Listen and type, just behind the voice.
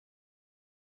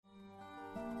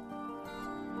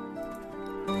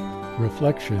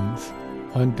Reflections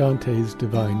on Dante's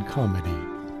Divine Comedy,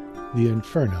 The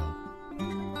Inferno,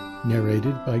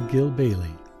 narrated by Gil Bailey,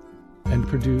 and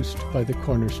produced by the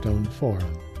Cornerstone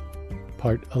Forum,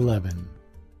 Part 11.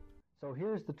 So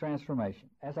here's the transformation.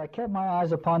 As I kept my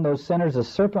eyes upon those sinners, a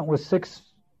serpent with 6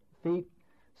 feet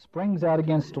springs out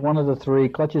against one of the 3,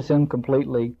 clutches him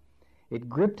completely. It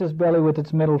gripped his belly with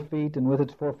its middle feet, and with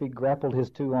its 4 feet grappled his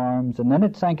 2 arms, and then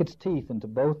it sank its teeth into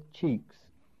both cheeks.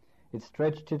 It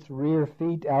stretched its rear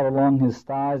feet out along his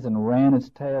thighs and ran its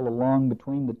tail along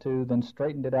between the 2, then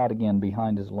straightened it out again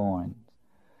behind his loins.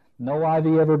 No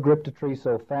ivy ever gripped a tree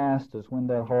so fast as when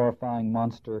that horrifying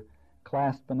monster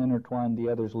clasped and intertwined the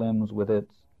other's limbs with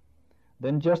its.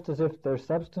 Then, just as if their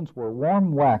substance were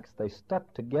warm wax, they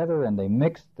stuck together and they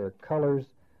mixed their colors,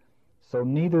 so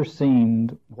neither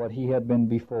seemed what he had been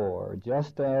before,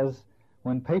 just as,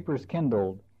 when paper's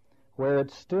kindled, where it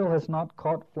still has not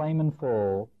caught flame in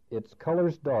full, its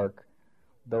colors dark,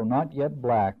 though not yet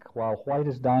black, while white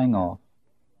is dying off.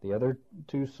 The other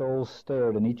 2 souls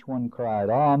stared, and each one cried,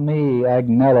 "Ah me,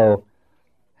 Agnello,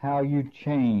 how you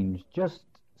change! Just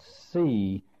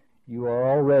see, you are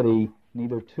already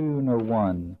neither 2 nor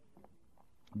 1.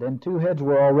 Then 2 heads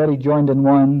were already joined in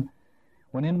one,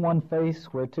 when in one face,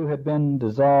 where 2 had been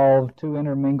dissolved, 2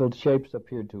 intermingled shapes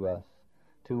appeared to us.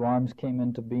 2 arms came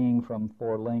into being from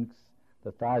 4 links,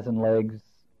 the thighs and legs,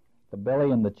 the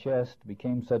belly and the chest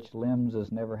became such limbs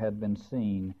as never had been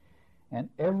seen, and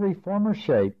every former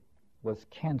shape was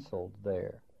cancelled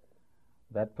there.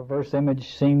 That perverse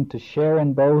image seemed to share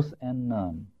in both and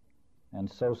none,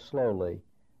 and so slowly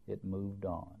it moved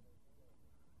on.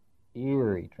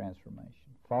 Eerie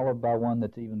transformation, followed by one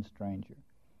that's even stranger.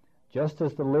 Just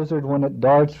as the lizard, when it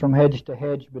darts from hedge to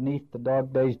hedge beneath the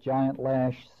dog-day's giant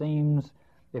lash, seems,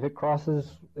 if it cross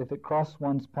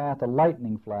one's path, a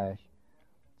lightning flash,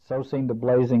 so seemed the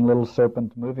blazing little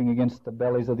serpent moving against the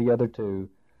bellies of the other 2,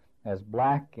 as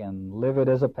black and livid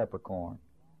as a peppercorn.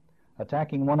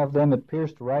 Attacking one of them, it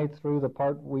pierced right through the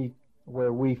part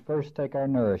where we first take our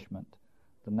nourishment,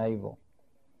 the navel.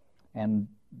 And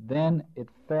then it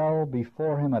fell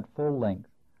before him at full length.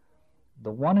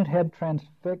 The one it had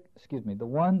transfixed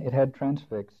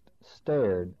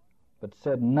stared, but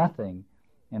said nothing.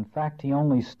 In fact, he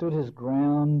only stood his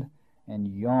ground and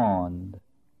yawned,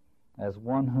 as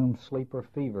one whom sleep or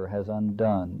fever has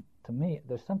undone. To me,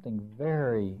 there's something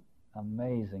very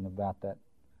amazing about that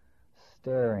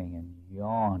staring and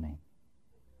yawning,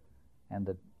 and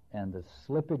the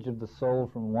slippage of the soul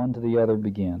from one to the other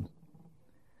begins.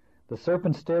 The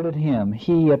serpent stared at him,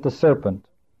 he at the serpent.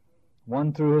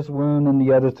 One through his wound and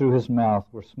the other through his mouth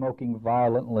were smoking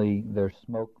violently. Their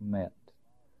smoke met.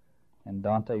 And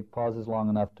Dante pauses long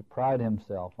enough to pride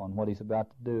himself on what he's about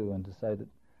to do and to say that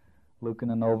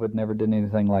Lucan and Ovid never did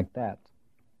anything like that.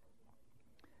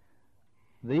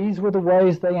 These were the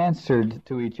ways they answered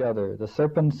to each other. The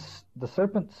serpent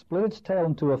split its tail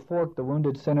into a fork. The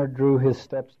wounded sinner drew his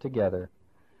steps together.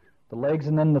 The legs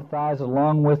and then the thighs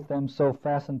along with them so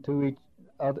fastened to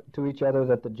each other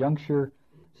that the juncture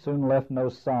soon left no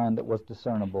sign that was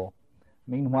discernible.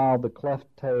 Meanwhile, the cleft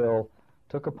tail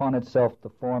took upon itself the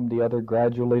form the other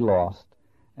gradually lost,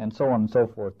 and so on and so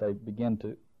forth. They began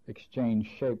to exchange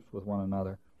shapes with one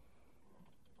another.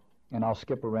 And I'll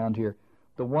skip around here.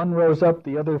 The one rose up,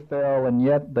 the other fell, and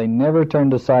yet they never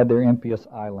turned aside their impious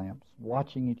eye lamps,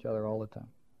 watching each other all the time.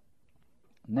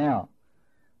 Now,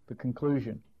 the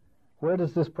conclusion. Where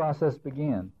does this process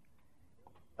begin?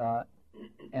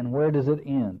 And where does it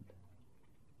end?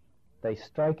 They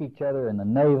strike each other in the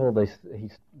navel.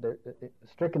 They're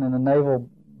stricken in the navel,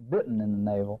 bitten in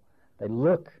the navel. They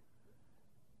look,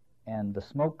 and the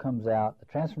smoke comes out. The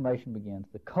transformation begins.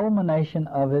 The culmination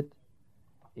of it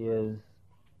is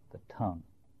the tongue.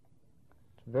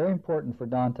 It's very important for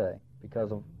Dante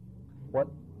because of what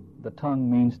the tongue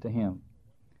means to him.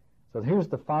 So here's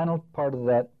the final part of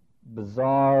that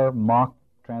bizarre mock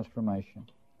transformation.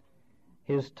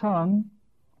 His tongue,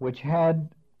 which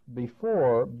had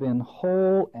before been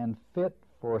whole and fit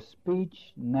for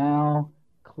speech, now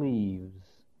cleaves.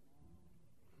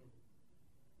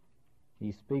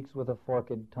 He speaks with a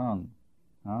forked tongue.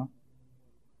 Now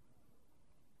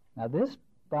this,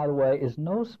 by the way, is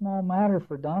no small matter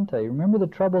for Dante. Remember the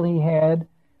trouble he had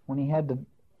when he had to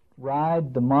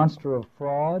ride the monster of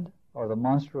fraud or the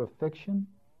monster of fiction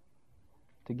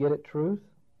to get at truth?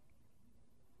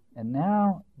 And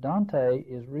now Dante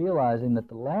is realizing that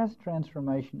the last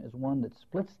transformation is one that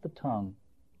splits the tongue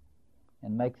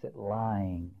and makes it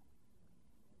lying.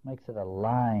 Makes it a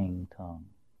lying tongue.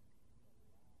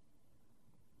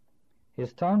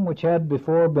 His tongue, which had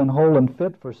before been whole and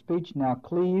fit for speech, now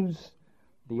cleaves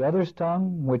The other's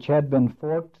tongue, which had been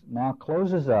forked, now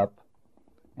closes up,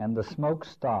 and the smoke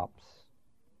stops.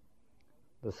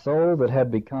 The soul that had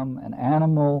become an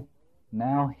animal,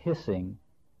 now hissing,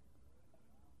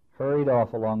 hurried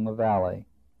off along the valley.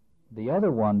 The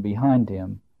other one behind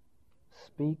him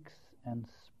speaks and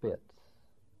spits.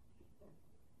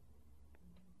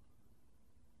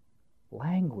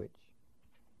 Language.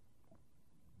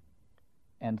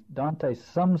 And Dante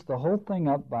sums the whole thing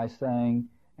up by saying,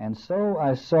 and so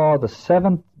I saw the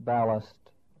seventh ballast,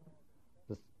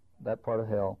 that part of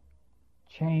hell,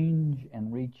 change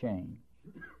and rechange.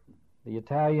 The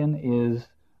Italian is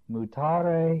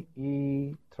mutare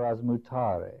e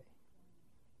trasmutare.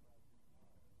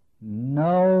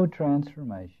 No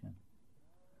transformation.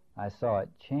 I saw it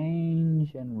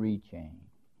change and rechange.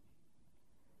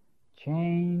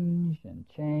 Change and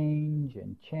change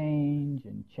and change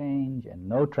and change and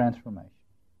no transformation.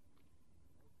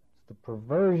 It's the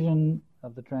perversion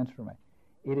of the transformation.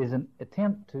 It is an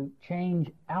attempt to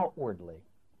change outwardly,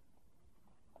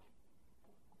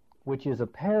 which is a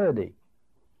parody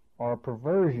or a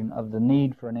perversion of the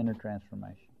need for an inner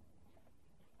transformation.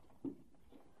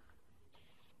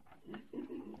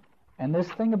 And this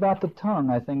thing about the tongue,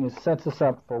 I think, sets us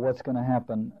up for what's going to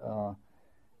happen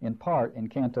in part in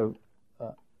Canto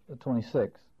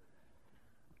 26.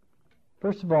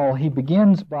 First of all, he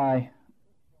begins by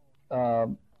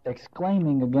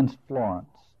exclaiming against Florence.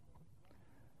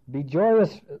 Be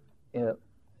joyous,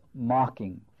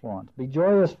 mocking Florence. Be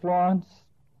joyous, Florence.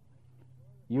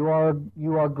 You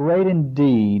are great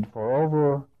indeed, for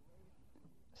over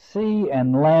sea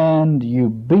and land you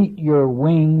beat your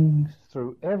wings,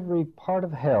 through every part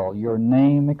of hell your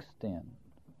name extends.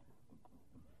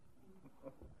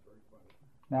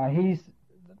 Now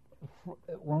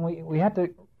when we have to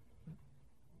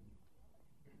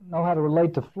know how to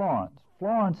relate to Florence.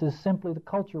 Florence is simply the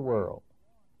culture world.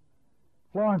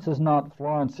 Florence is not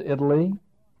Florence, Italy,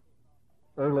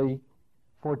 early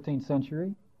 14th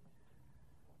century.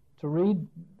 To read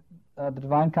the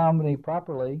Divine Comedy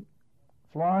properly,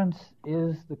 Florence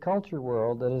is the culture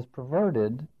world that is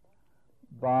perverted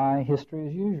by history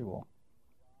as usual.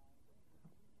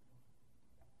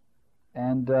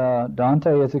 And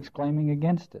Dante is exclaiming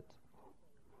against it.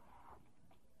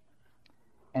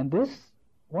 And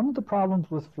one of the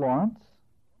problems with Florence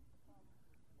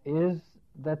is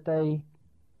that they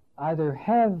either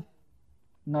have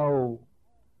no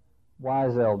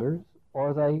wise elders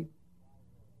or they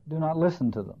do not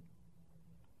listen to them.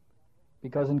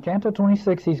 Because in Canto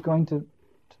 26 he's going to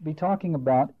be talking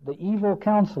about the evil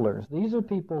counselors. These are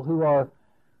people who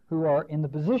are in the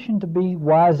position to be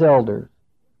wise elders,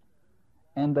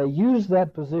 and they use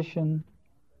that position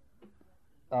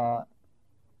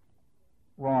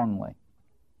wrongly,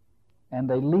 and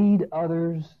they lead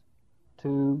others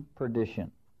to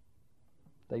perdition.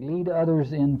 They lead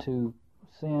others into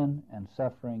sin and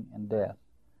suffering and death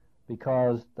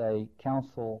because they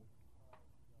counsel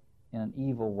in an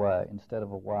evil way instead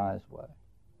of a wise way.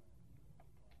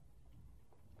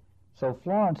 So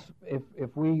Florence,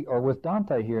 if we are with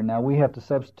Dante here now, we have to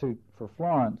substitute for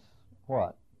Florence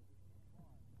what?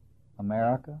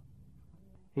 America?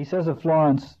 He says of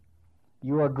Florence,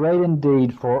 you are great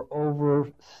indeed, for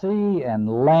over sea and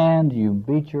land you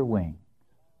beat your wings.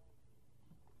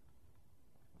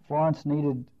 Florence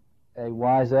needed a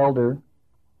wise elder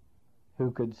who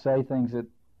could say things that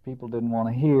people didn't want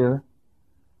to hear.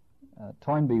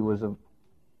 Toynbee was a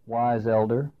wise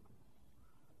elder.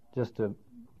 Just to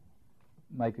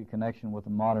make a connection with the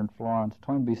modern Florence,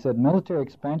 Toynbee said, military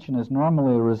expansion is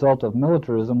normally a result of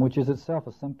militarism, which is itself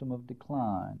a symptom of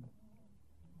decline.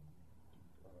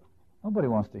 Nobody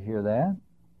wants to hear that.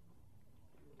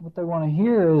 What they want to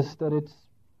hear is that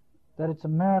it's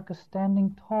America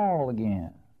standing tall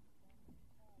again.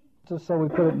 So we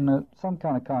put it in some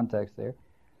kind of context there.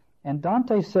 And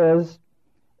Dante says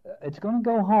it's going to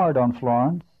go hard on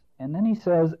Florence, and then he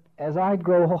says, as I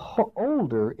grow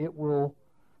older, it will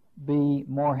be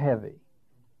more heavy,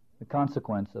 the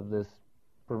consequence of this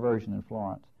perversion in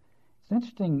Florence. It's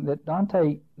interesting that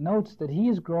Dante notes that he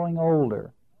is growing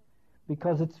older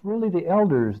because it's really the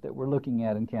elders that we're looking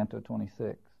at in Canto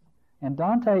 26. And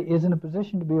Dante is in a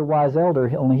position to be a wise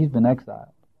elder, only he's been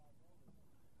exiled.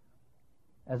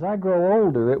 As I grow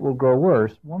older, it will grow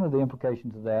worse. One of the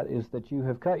implications of that is that you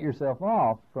have cut yourself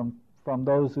off from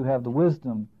those who have the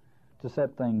wisdom to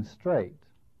set things straight.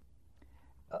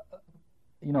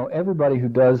 Everybody who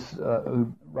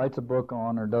writes a book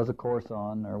on or does a course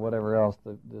on or whatever else,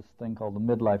 this thing called the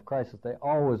midlife crisis, they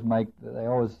always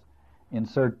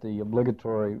insert the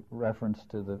obligatory reference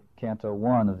to the Canto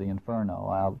 1 of the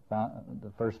Inferno.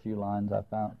 The first few lines, I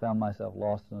found myself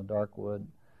lost in a dark wood.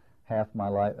 half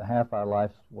our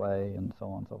life's way, and so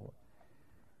on and so forth.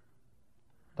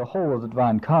 The whole of the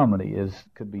Divine Comedy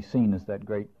could be seen as that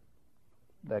great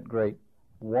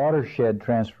watershed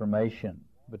transformation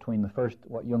between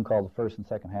what Jung called the first and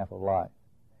second half of life.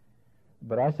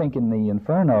 But I think in the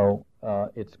Inferno,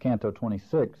 it's Canto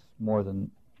 26 more than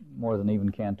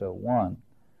even Canto 1,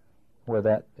 where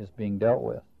that is being dealt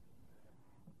with.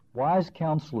 Wise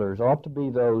counselors ought to be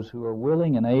those who are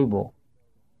willing and able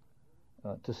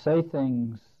to say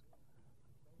things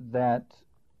that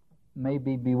may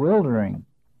be bewildering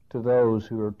to those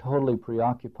who are totally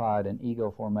preoccupied in ego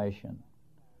formation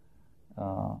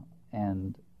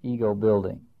and ego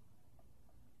building.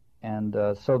 And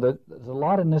so there's a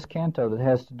lot in this canto that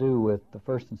has to do with the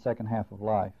first and second half of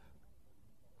life.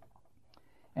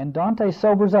 And Dante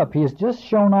sobers up. He has just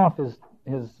shown off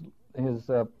his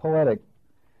poetic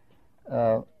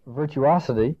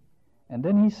virtuosity, and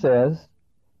then he says,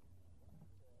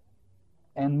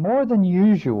 "And more than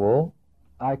usual,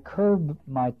 I curb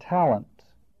my talent,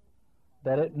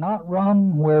 that it not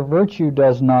run where virtue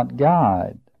does not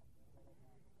guide,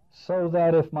 so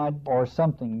that if or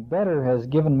something better has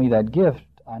given me that gift,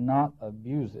 I not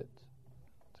abuse it."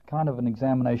 It's kind of an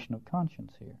examination of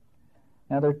conscience here.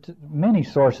 Now, there are many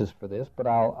sources for this, but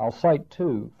I'll cite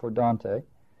two for Dante.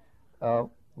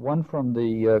 One from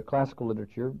the classical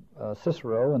literature,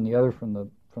 Cicero, and the other from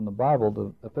the Bible,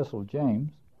 the Epistle of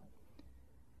James.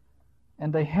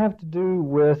 And they have to do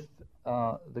with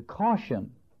the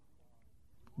caution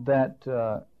that,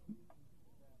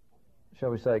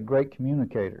 shall we say, great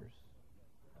communicators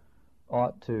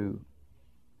ought to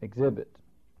exhibit.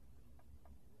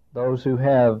 Those who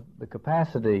have the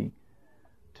capacity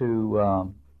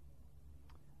to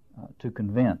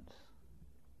convince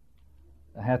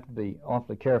have to be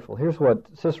awfully careful. Here's what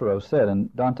Cicero said,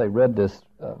 and Dante read this.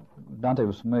 Dante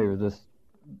was familiar with this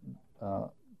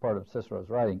part of Cicero's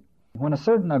writing. "When a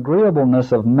certain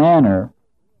agreeableness of manner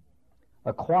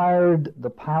acquired the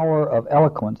power of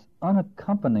eloquence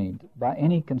unaccompanied by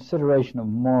any consideration of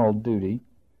moral duty,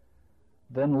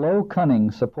 then low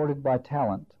cunning, supported by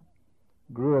talent,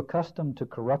 grew accustomed to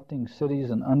corrupting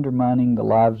cities and undermining the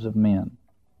lives of men."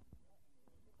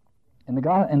 In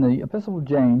the Epistle of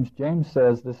James, James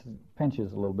says, this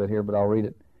pinches a little bit here, but I'll read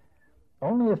it.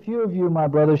 "Only a few of you, my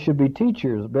brothers, should be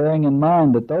teachers, bearing in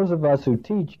mind that those of us who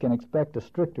teach can expect a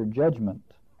stricter judgment."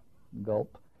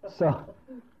 Gulp.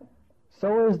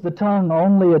 So is the tongue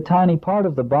only a tiny part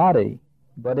of the body,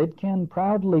 but it can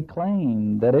proudly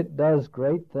claim that it does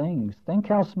great things. Think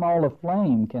how small a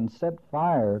flame can set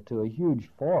fire to a huge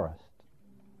forest.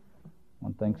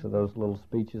 One thinks of those little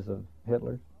speeches of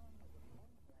Hitler's.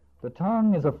 The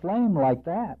tongue is a flame like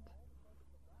that.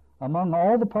 Among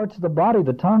all the parts of the body,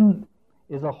 the tongue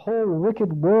is a whole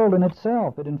wicked world in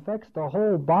itself. It infects the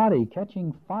whole body,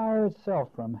 catching fire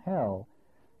itself from hell.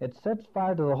 It sets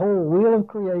fire to the whole wheel of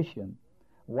creation.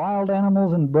 Wild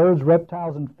animals and birds,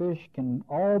 reptiles and fish can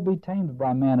all be tamed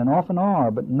by man, and often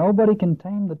are, but nobody can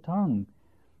tame the tongue.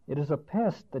 It is a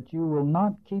pest that you will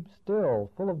not keep still,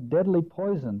 full of deadly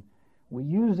poison. We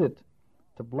use it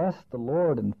to bless the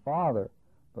Lord and Father,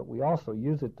 but we also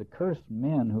use it to curse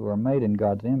men who are made in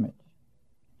God's image.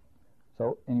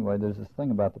 So anyway, there's this thing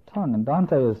about the tongue, and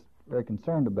Dante is very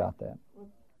concerned about that.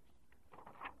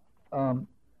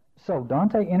 So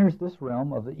Dante enters this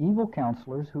realm of the evil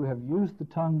counselors who have used the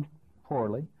tongue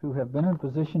poorly, who have been in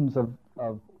positions of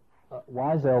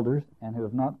wise elders and who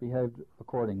have not behaved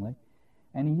accordingly,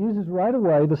 and he uses right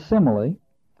away the simile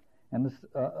and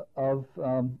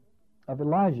of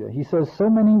Elijah. He says, "So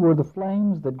many were the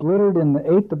flames that glittered in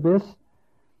the eighth abyss.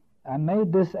 I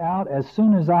made this out as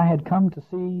soon as I had come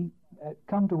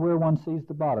to where one sees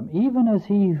the bottom. Even as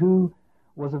he who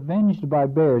was avenged by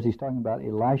bears," he's talking about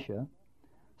Elisha,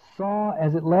 "saw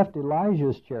as it left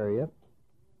Elijah's chariot,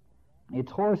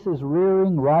 its horses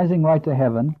rearing, rising right to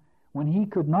heaven, when he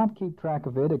could not keep track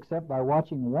of it except by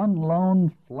watching one lone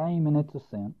flame in its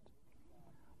ascent,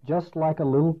 just like a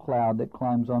little cloud that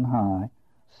climbs on high,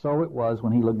 so it was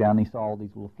when he looked down and he saw all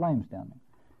these little flames down there."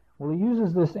 Well, he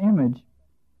uses this image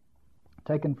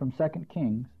taken from 2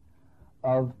 Kings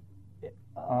of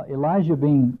Elijah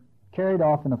being carried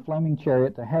off in a flaming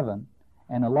chariot to heaven,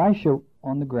 and Elisha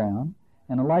on the ground.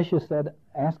 And Elisha said,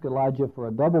 "Ask Elijah for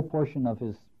a double portion of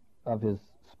his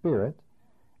spirit."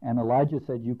 And Elijah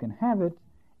said, "You can have it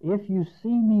if you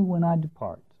see me when I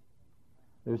depart."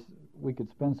 We could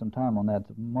spend some time on that. It's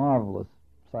a marvelous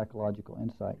psychological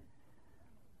insight.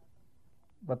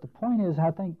 But the point is,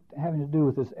 I think, having to do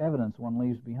with this evidence one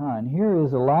leaves behind. Here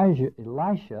is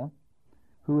Elisha,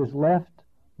 who is left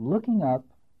looking up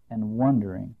and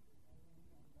wondering.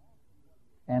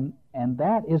 And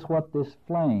that is what this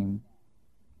flame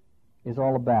is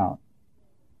all about.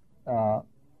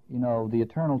 The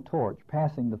eternal torch,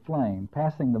 passing the flame,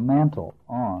 passing the mantle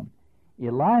on.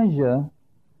 Elijah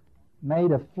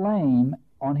made a flame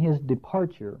on his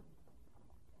departure.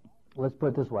 Let's put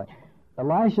it this way.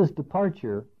 Elisha's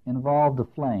departure involved a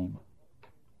flame.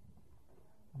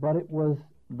 But it was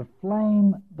the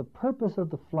flame, the purpose of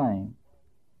the flame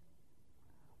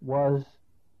was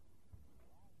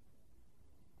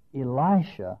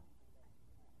Elisha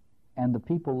and the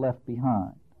people left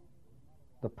behind.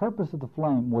 The purpose of the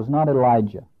flame was not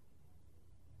Elijah.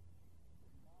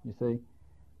 You see,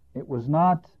 it was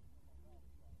not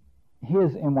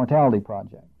his immortality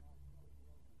project.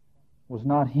 It was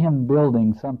not him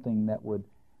building something that would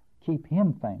keep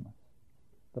him famous.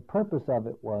 The purpose of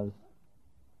it was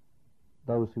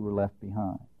those who were left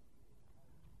behind.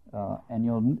 And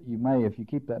you may, if you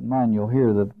keep that in mind, you'll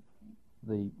hear the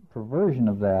perversion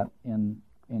of that in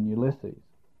Ulysses.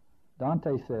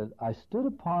 Dante said, I stood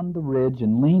upon the ridge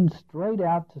and leaned straight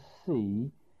out to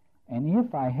sea, and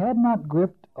if I had not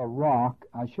gripped a rock,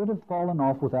 I should have fallen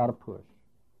off without a push.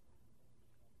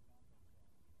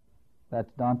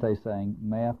 That's Dante saying,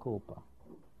 mea culpa.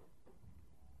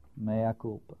 Mea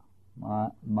culpa.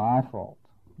 My fault.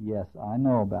 Yes, I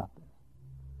know about this.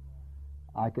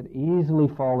 I could easily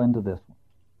fall into this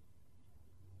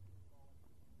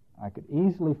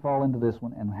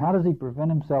one. And how does he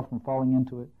prevent himself from falling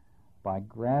into it? By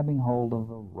grabbing hold of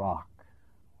a rock.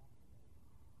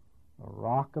 A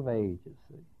rock of ages,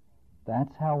 see.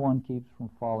 That's how one keeps from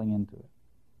falling into it.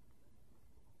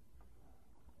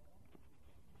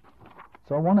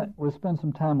 So we'll spend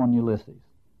some time on Ulysses.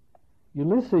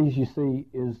 Ulysses, you see,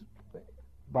 is,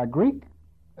 by Greek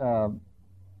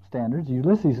standards,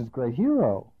 Ulysses is a great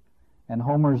hero. And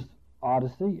Homer's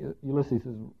Odyssey, Ulysses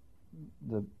is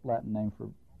the Latin name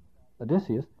for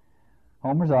Odysseus.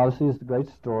 Homer's Odyssey is the great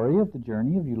story of the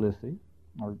journey of Ulysses,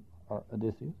 or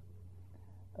Odysseus,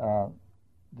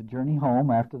 the journey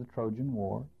home after the Trojan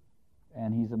War.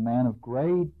 And he's a man of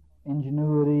great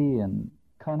ingenuity and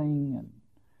cunning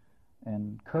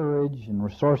and courage and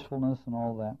resourcefulness and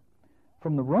all that.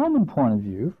 From the Roman point of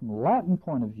view, from the Latin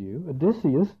point of view,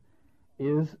 Odysseus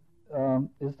is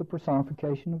the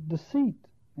personification of deceit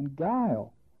and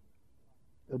guile.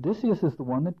 Odysseus is the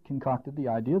one that concocted the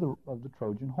idea of the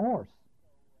Trojan horse.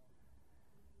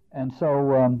 And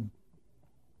so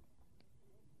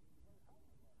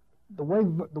the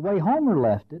way Homer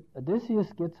left it, Odysseus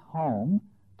gets home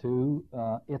to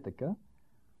Ithaca,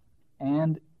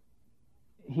 and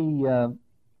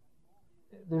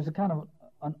there's a kind of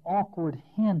an awkward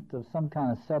hint of some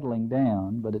kind of settling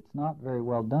down, but it's not very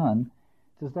well done.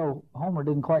 It's as though Homer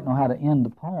didn't quite know how to end the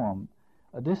poem.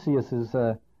 Odysseus is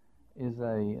a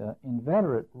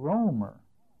inveterate roamer,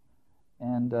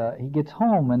 and he gets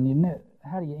home, and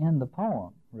how do you end the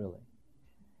poem, really?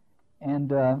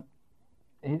 And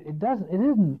it doesn't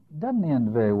end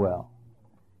very well.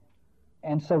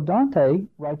 And so Dante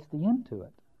writes the end to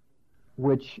it,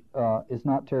 which is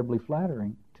not terribly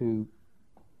flattering to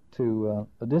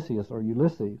Odysseus or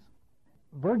Ulysses.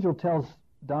 Virgil tells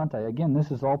Dante, again,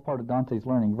 this is all part of Dante's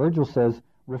learning. Virgil says,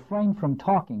 refrain from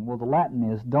talking. Well, the Latin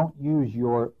is, don't use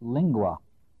your lingua,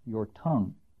 your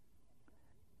tongue.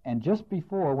 And just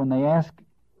before, when they ask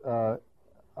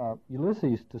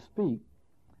Ulysses to speak,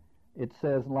 it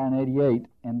says, line 88,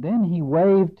 and then he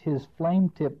waved his flame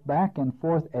tip back and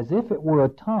forth as if it were a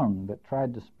tongue that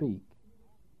tried to speak.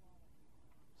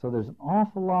 So there's an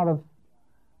awful lot of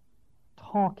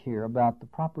talk here about the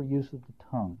proper use of the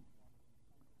tongue.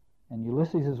 And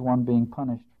Ulysses is one being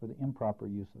punished for the improper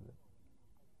use of it.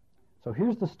 So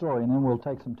here's the story, and then we'll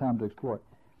take some time to explore it.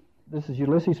 This is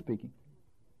Ulysses speaking.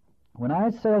 When I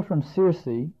had sailed from Circe,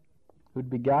 who'd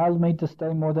beguiled me to stay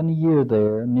more than a year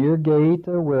there, near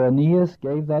Gaeta, where Aeneas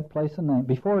gave that place a name,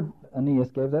 before Aeneas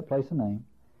gave that place a name,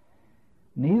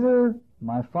 neither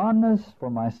my fondness for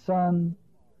my son,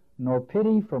 nor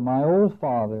pity for my old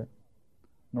father,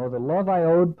 nor the love I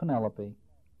owed Penelope,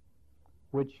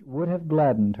 which would have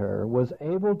gladdened her, was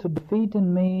able to defeat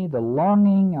in me the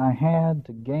longing I had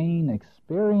to gain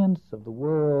experience of the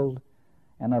world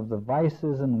and of the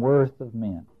vices and worth of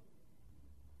men.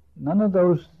 None of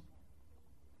those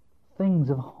things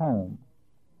of home,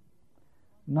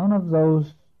 none of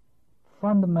those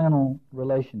fundamental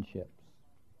relationships,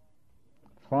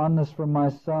 fondness for my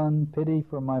son, pity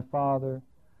for my father,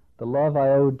 the love I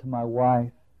owed to my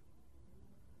wife,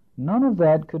 none of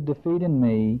that could defeat in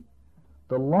me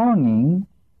the longing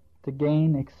to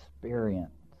gain experience.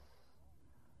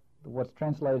 What's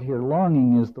translated here,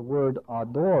 longing, is the word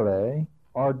ardore,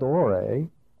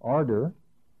 ardor,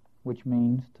 which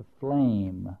means to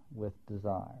flame with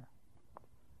desire.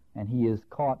 And he is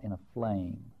caught in a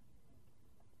flame.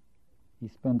 He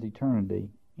spends eternity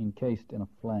encased in a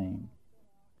flame.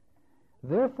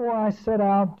 Therefore I set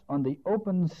out on the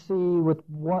open sea with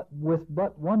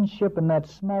but one ship and that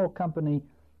small company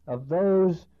of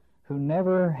those who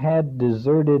never had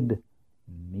deserted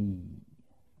me.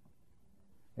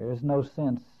 There is no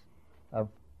sense of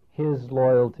his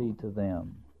loyalty to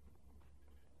them.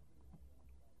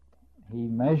 He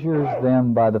measures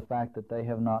them by the fact that they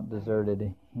have not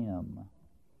deserted him.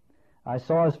 I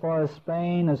saw as far as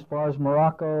Spain, as far as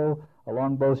Morocco.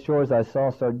 Along both shores I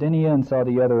saw Sardinia and saw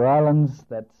the other islands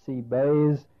that sea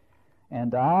bays.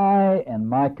 And I and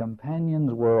my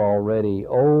companions were already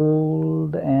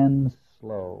old and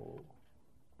slow.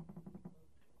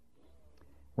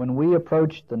 When we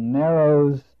approached the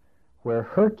narrows where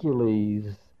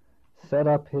Hercules set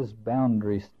up his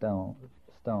boundary stone,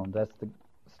 that's the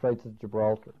Straits of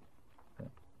Gibraltar,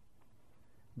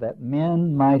 that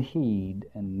men might heed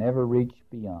and never reach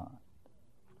beyond.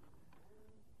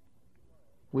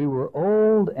 We were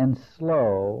old and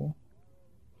slow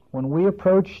when we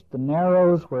approached the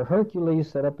narrows where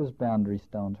Hercules set up his boundary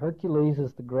stones. Hercules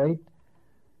is the great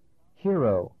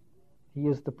hero. He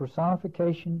is the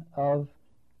personification of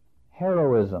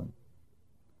heroism.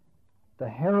 The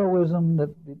heroism,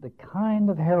 the kind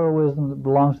of heroism that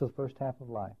belongs to the first half of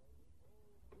life.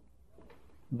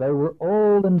 They were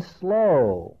old and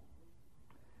slow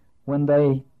when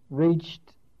they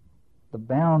reached the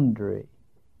boundary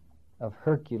of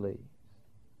Hercules,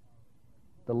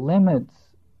 the limits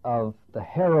of the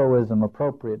heroism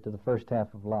appropriate to the first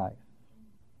half of life.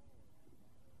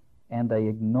 And they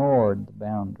ignored the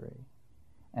boundary,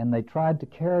 and they tried to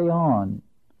carry on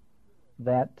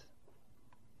that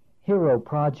hero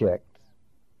project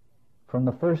from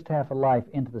the first half of life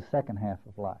into the second half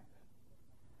of life.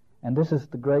 And this is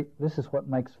what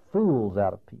makes fools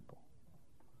out of people.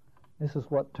 This is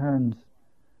what turns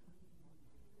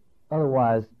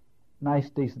otherwise nice,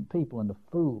 decent people into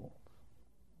fools.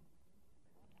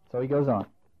 So he goes on.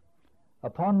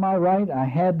 Upon my right I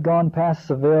had gone past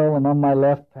Seville, and on my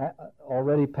left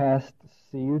already past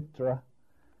Ceuta.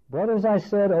 Brothers, I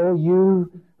said, O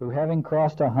you who having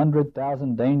crossed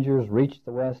 100,000 dangers reached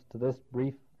the west to this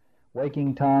brief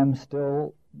waking time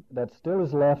that still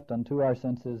is left unto our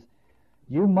senses,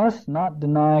 you must not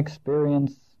deny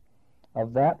experience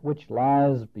of that which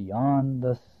lies beyond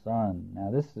the sun.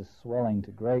 Now this is swelling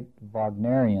to great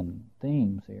Wagnerian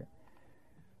themes here.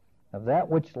 Of that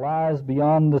which lies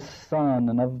beyond the sun,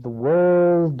 and of the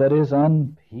world that is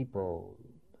unpeopled.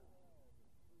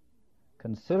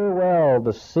 Consider well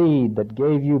the seed that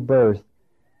gave you birth.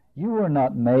 You were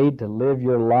not made to live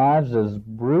your lives as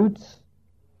brutes,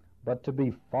 but to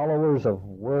be followers of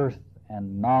worth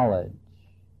and knowledge.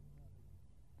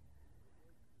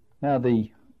 Now the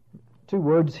two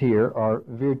words here are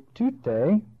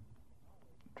virtute,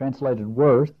 translated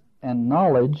worth, and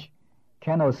knowledge,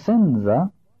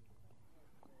 kenosenza.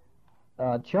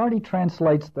 Chardy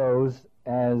translates those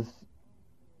as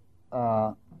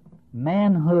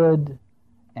manhood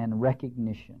and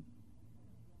recognition.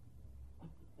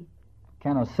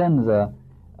 Kenosenza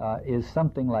is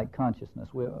something like consciousness.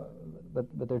 But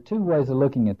there are two ways of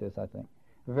looking at this, I think.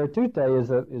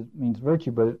 Virtute means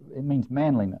virtue, but it means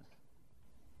manliness.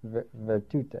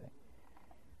 Virtute,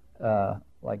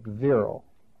 like virile.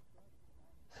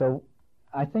 So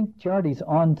I think Chardy's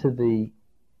on to the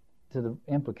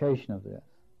implication of this.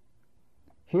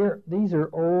 Here, these are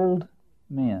old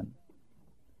men,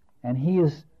 and he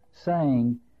is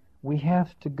saying we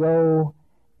have to go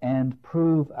and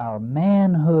prove our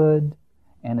manhood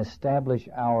and establish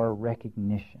our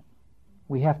recognition.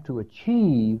 We have to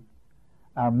achieve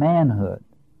our manhood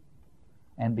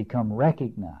and become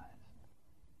recognized.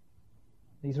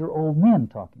 These are old men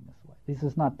talking this way. This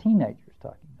is not teenagers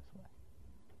talking this way.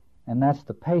 And that's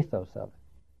the pathos of it.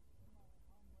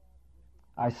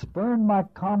 I spurned my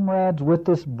comrades with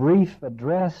this brief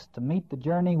address to meet the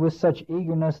journey with such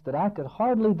eagerness that I could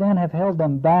hardly then have held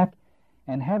them back,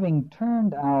 and having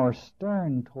turned our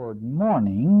stern toward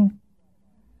morning,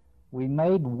 we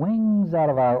made wings out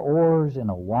of our oars in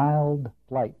a wild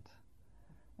flight,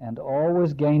 and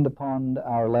always gained upon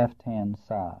our left-hand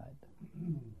side.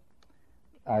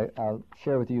 I'll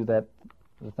share with you that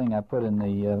the thing I put in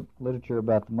the literature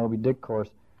about the Moby Dick course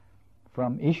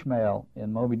from Ishmael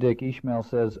in Moby Dick. Ishmael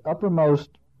says, uppermost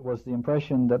was the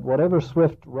impression that whatever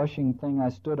swift rushing thing I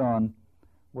stood on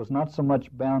was not so much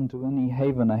bound to any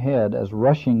haven ahead as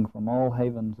rushing from all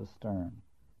havens astern.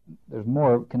 There's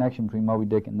more connection between Moby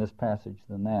Dick and this passage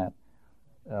than that.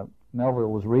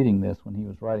 Melville was reading this when he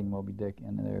was writing Moby Dick,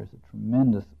 and there's a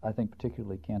tremendous, I think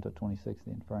particularly Canto 26,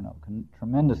 the Inferno,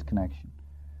 tremendous connection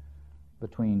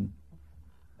between,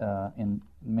 in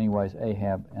many ways,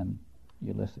 Ahab and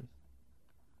Ulysses.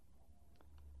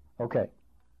 Okay,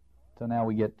 so now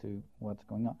we get to what's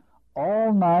going on.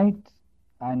 All night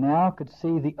I now could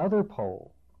see the other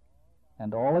pole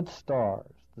and all its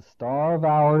stars. The star of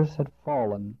ours had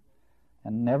fallen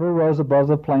and never rose above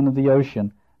the plain of the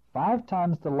ocean. 5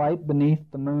 times the light beneath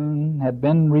the moon had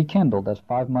been rekindled. That's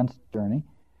 5 months' journey.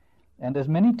 And as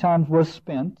many times was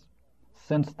spent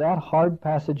since that hard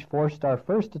passage forced our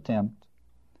first attempt,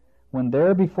 when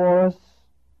there before us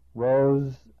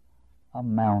rose a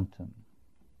mountain.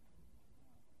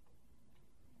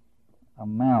 A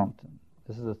mountain.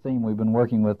 This is a theme we've been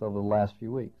working with over the last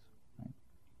few weeks. Right?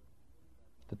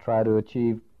 To try to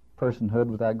achieve personhood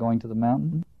without going to the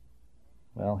mountain.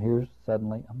 Well, here's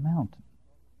suddenly a mountain.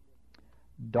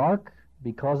 Dark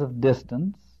because of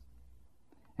distance,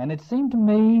 and it seemed to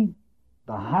me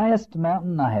the highest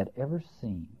mountain I had ever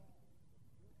seen.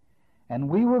 And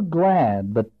we were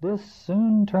glad, but this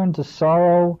soon turned to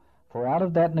sorrow, for out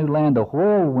of that new land a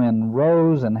whirlwind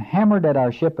rose and hammered at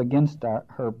our ship against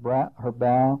her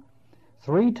bow.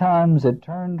 3 times it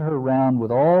turned her round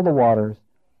with all the waters,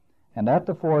 and at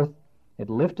the 4th it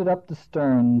lifted up the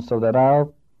stern so that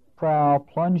our prow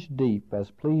plunged deep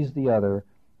as pleased the other,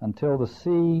 until the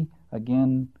sea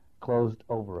again closed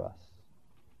over us.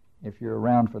 If you're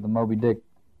around for the Moby Dick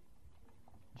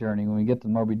journey, when we get to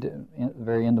the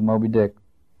very end of Moby Dick,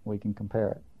 we can compare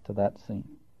it to that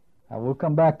scene. Now, we'll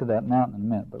come back to that mountain in a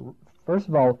minute, but first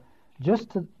of all, just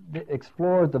to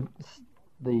explore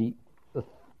the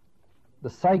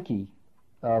psyche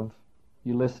of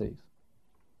Ulysses.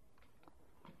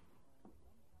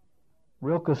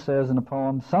 Rilke says in a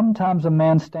poem, sometimes a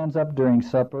man stands up during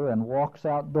supper and walks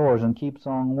outdoors and keeps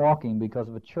on walking because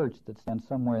of a church that stands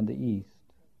somewhere in the east.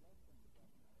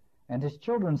 And his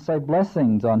children say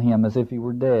blessings on him as if he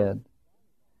were dead.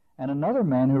 And another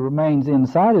man who remains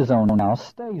inside his own house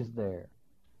stays there,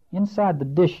 inside the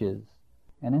dishes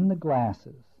and in the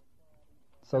glasses,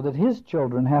 so that his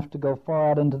children have to go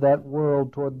far out into that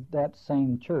world toward that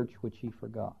same church which he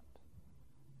forgot.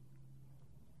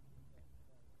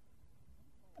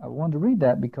 I wanted to read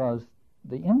that because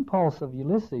the impulse of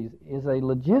Ulysses is a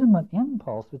legitimate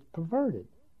impulse. It's perverted.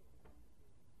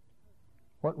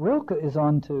 What Rilke is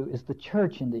onto is the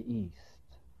church in the East.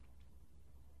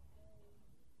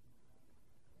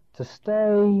 To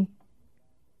stay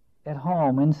at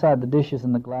home inside the dishes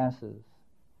and the glasses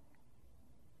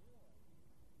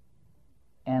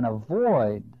and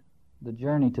avoid the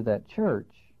journey to that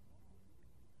church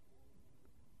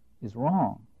is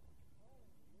wrong.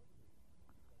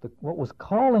 What was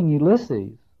calling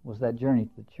Ulysses was that journey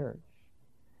to the church.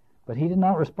 But he did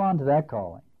not respond to that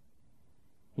calling.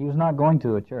 He was not going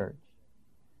to a church.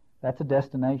 That's a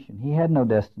destination. He had no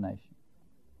destination.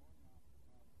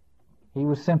 He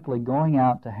was simply going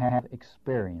out to have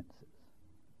experiences.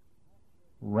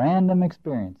 Random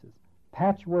experiences.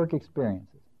 Patchwork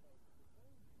experiences.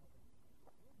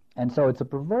 And so it's a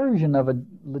perversion of a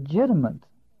legitimate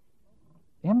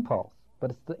impulse. But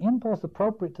it's the impulse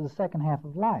appropriate to the second half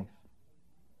of life.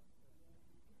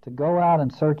 To go out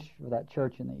and search for that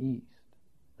church in the East.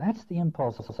 That's the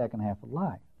impulse of the second half of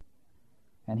life.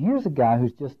 And here's a guy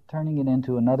who's just turning it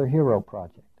into another hero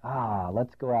project.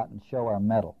 Let's go out and show our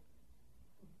mettle.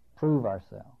 Prove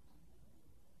ourselves.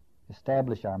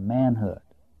 Establish our manhood.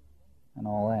 And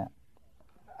all that.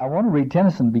 I want to read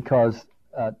Tennyson because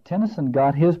Tennyson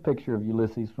got his picture of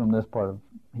Ulysses from this part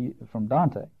from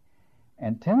Dante.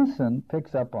 And Tennyson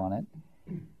picks up on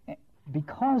it.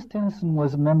 Because Tennyson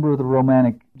was a member of the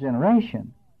Romantic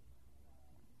generation,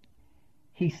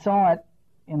 he saw it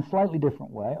in a slightly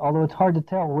different way, although it's hard to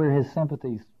tell where his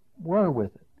sympathies were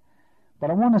with it. But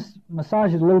I want to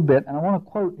massage it a little bit, and I want to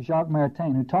quote Jacques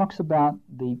Maritain, who talks about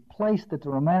the place that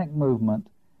the Romantic movement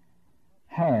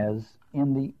has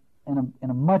in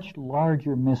a much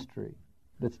larger mystery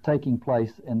that's taking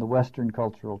place in the Western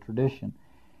cultural tradition.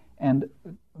 And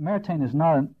Maritain is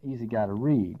not an easy guy to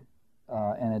read,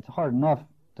 and it's hard enough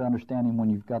to understand him when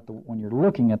you're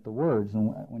looking at the words,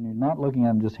 and when you're not looking at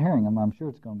them, just hearing them. I'm sure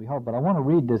it's going to be hard. But I want to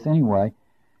read this anyway,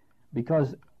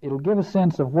 because it'll give a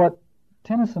sense of what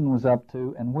Tennyson was up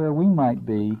to and where we might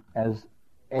be as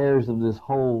heirs of this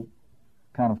whole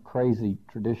kind of crazy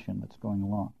tradition that's going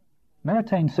along.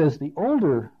 Maritain says the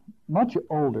older, much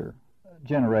older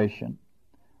generation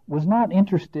was not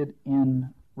interested in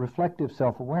reflective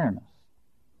self-awareness.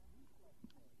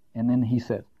 And then he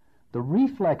says, the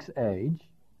reflex age,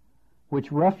 which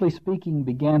roughly speaking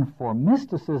began for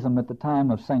mysticism at the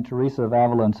time of St. Teresa of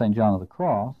Avila and St. John of the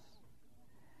Cross,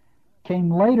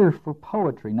 came later for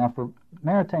poetry. Now, for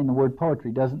Maritain, the word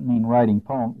poetry doesn't mean writing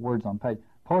words on page.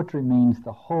 Poetry means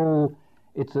the whole,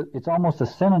 it's almost a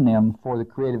synonym for the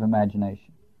creative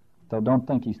imagination. So don't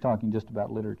think he's talking just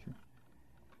about literature.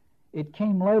 It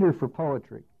came later for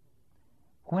poetry.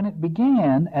 When it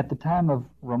began at the time of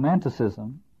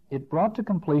Romanticism, it brought to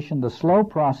completion the slow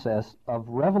process of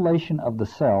revelation of the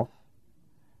self,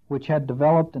 which had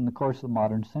developed in the course of the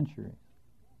modern century.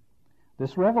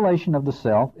 This revelation of the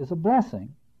self is a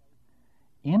blessing,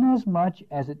 inasmuch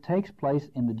as it takes place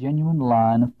in the genuine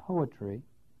line of poetry.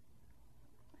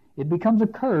 It becomes a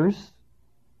curse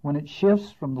when it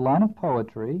shifts from the line of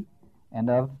poetry and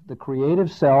of the creative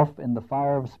self in the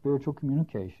fire of spiritual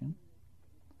communication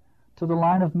to the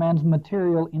line of man's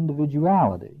material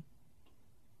individuality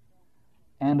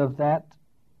and of that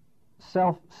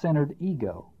self-centered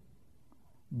ego,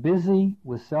 busy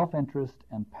with self-interest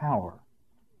and power.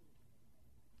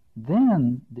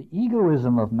 Then the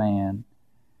egoism of man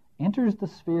enters the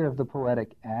sphere of the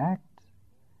poetic act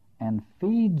and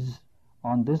feeds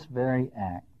on this very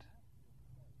act.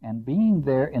 And being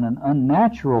there in an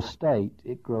unnatural state,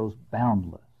 it grows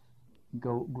boundless.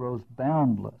 Grows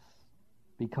boundless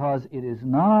because it is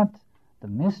not the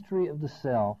mystery of the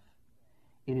self.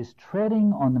 It is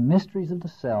treading on the mysteries of the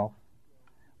self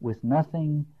with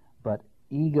nothing but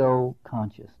ego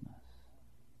consciousness.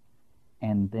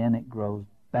 And then it grows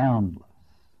boundless.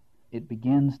 It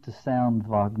begins to sound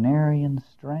Wagnerian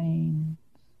strains,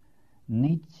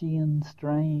 Nietzschean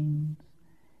strains,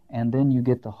 and then you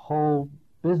get the whole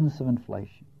business of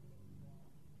inflation.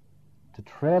 To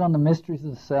tread on the mysteries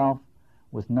of the self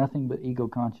with nothing but ego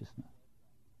consciousness.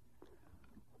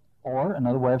 Or,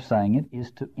 another way of saying it,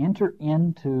 is to enter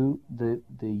into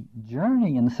the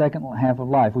journey in the second half of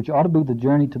life, which ought to be the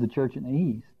journey to the church in the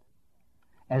East,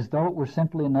 as though it were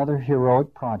simply another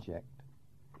heroic project,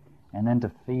 and then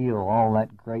to feel all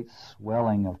that great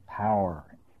swelling of power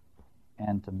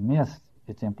and to miss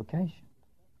its implications.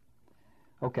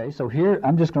 Okay, so here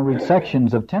I'm just going to read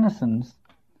sections of Tennyson's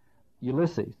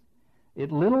Ulysses.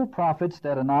 It little profits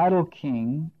that an idle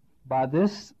king by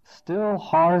this still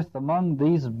hearth among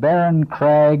these barren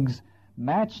crags,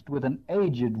 matched with an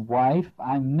aged wife,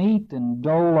 I mete and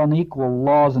dole unequal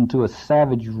laws unto a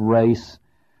savage race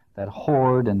that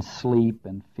hoard and sleep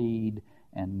and feed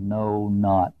and know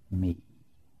not me.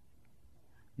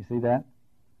 You see that?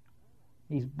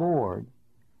 He's bored.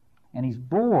 And he's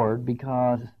bored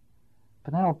because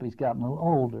Penelope's gotten a little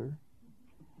older,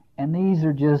 and these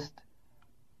are just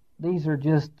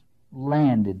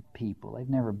landed people. They've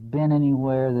never been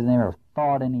anywhere. They've never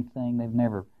thought anything. They've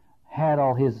never had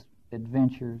all his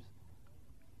adventures.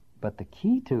 But the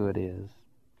key to it is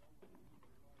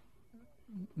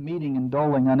meeting and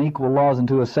doling unequal laws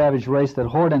into a savage race that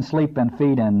hoard and sleep and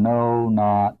feed and know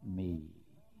not me.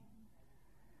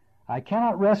 I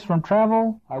cannot rest from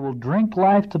travel. I will drink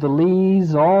life to the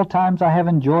lees. All times I have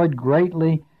enjoyed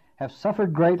greatly, have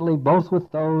suffered greatly, both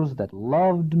with those that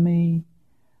loved me.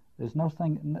 There's no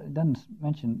thing, it doesn't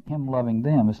mention him loving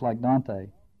them. It's like Dante,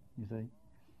 you see.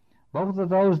 Both of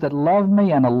those that loved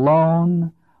me and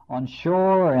alone, on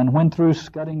shore, and when through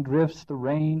scudding drifts the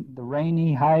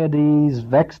rainy Hyades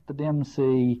vexed the dim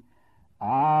sea,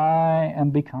 I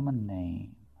am become a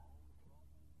name.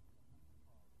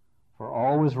 For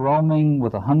always roaming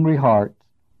with a hungry heart,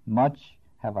 much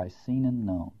have I seen and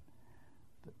known.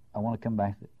 I want to come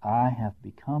back to it. I have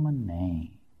become a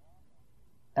name.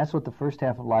 That's what the first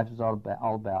half of life is all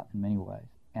about in many ways.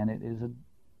 And it is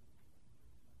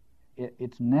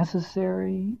it's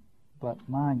necessary, but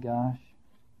my gosh,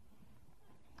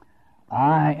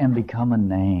 I am become a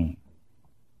name.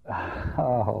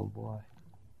 Oh boy.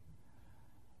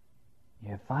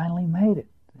 You finally made it.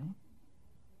 See?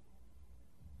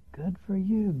 Good for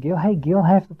you. Gil, hey, Gil,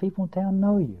 half the people in town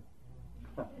know you.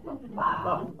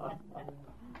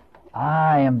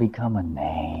 I am become a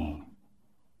name.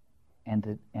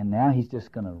 And now he's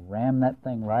just going to ram that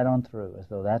thing right on through as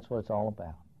though that's what it's all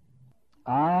about.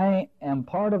 I am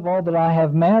part of all that I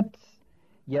have met,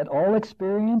 yet all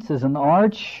experience is an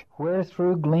arch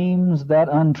wherethrough gleams that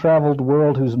untraveled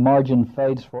world whose margin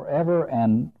fades forever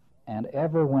and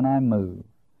ever when I move.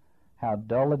 How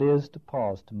dull it is to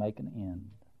pause to make an end.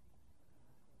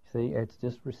 See, it's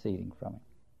just receding from him.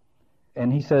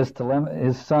 And he says to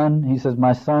his son, he says,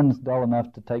 my son's dull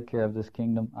enough to take care of this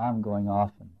kingdom. I'm going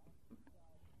off. And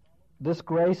this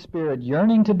gray spirit,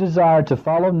 yearning to desire to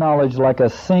follow knowledge like a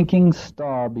sinking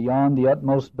star beyond the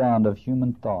utmost bound of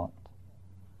human thought.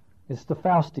 It's the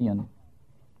Faustian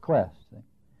quest. See?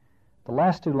 The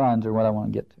last two lines are what I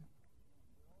want to get to.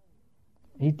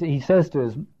 he says to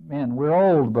his men, we're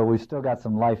old, but we've still got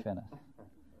some life in us.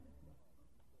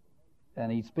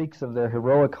 And he speaks of their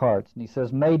heroic hearts. And he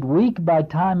says, made weak by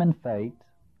time and fate,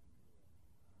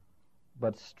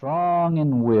 but strong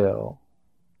in will,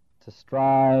 to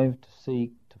strive, to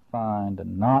seek, to find,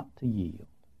 and not to yield.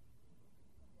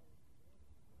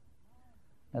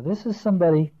 Now this is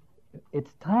somebody,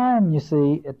 it's time, you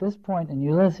see, at this point in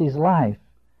Ulysses' life,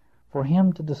 for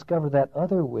him to discover that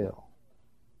other will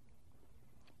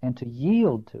and to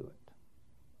yield to it.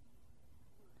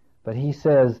 But he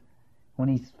says, when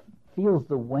he feels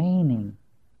the waning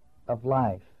of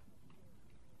life,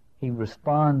 he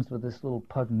responds with this little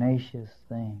pugnacious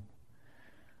thing.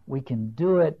 We can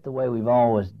do it the way we've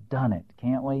always done it,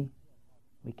 can't we?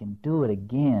 We can do it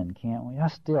again, can't we? I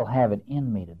still have it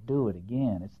in me to do it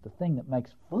again. It's the thing that makes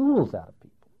fools out of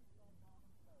people.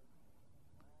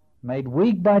 Made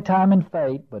weak by time and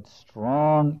fate, but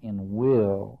strong in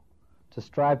will, to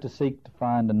strive, to seek, to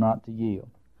find, and not to yield.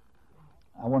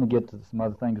 I want to get to some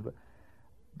other things, but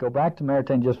go back to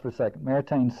Maritain just for a second.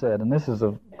 Maritain said, and this is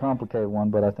a complicated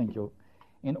one, but I think you'll...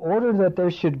 In order that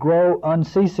there should grow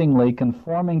unceasingly,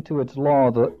 conforming to its law,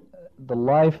 the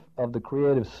life of the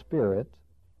creative spirit,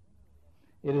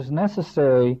 it is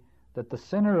necessary that the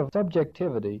center of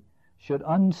subjectivity should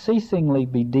unceasingly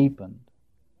be deepened.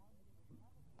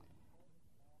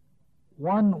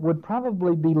 One would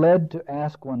probably be led to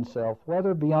ask oneself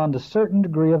whether, beyond a certain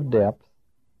degree of depth,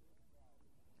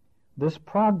 this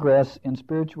progress in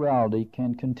spirituality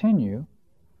can continue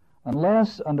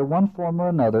unless, under one form or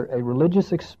another, a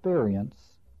religious experience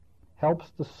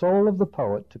helps the soul of the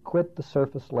poet to quit the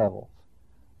surface levels.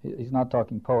 He's not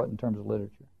talking poet in terms of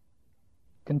literature.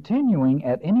 Continuing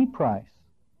at any price,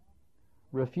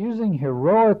 refusing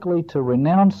heroically to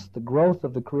renounce the growth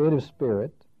of the creative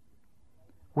spirit,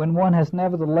 when one has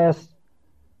nevertheless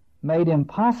made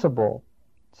impossible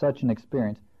such an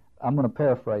experience. I'm going to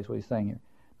paraphrase what he's saying here.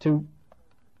 To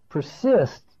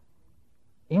persist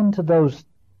into those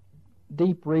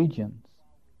deep regions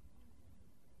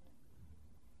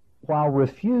while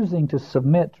refusing to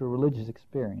submit to a religious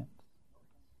experience.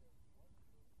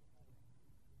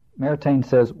 Maritain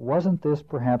says, wasn't this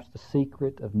perhaps the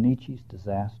secret of Nietzsche's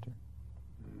disaster?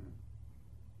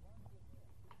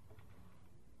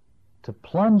 To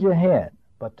plunge ahead,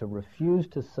 but to refuse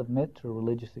to submit to a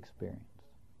religious experience,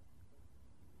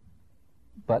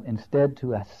 but instead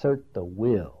to assert the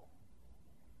will.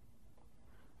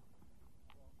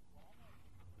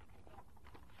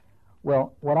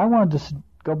 Well, what I wanted to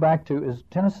go back to is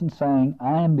Tennyson saying,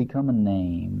 I am become a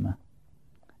name,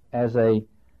 as a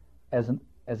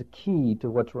key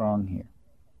to what's wrong here.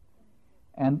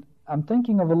 And I'm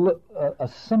thinking of a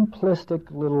simplistic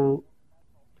little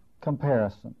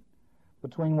comparison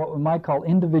between what we might call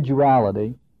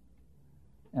individuality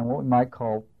and what we might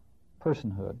call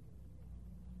personhood,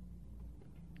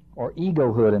 or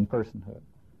egohood and personhood.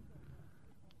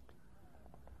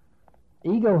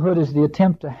 Egohood is the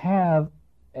attempt to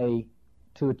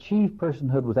achieve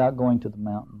personhood without going to the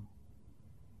mountain,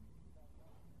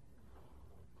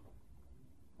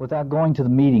 without going to the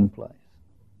meeting place.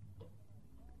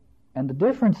 And the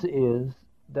difference is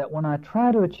that when I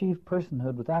try to achieve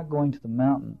personhood without going to the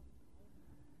mountain,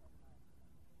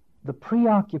 the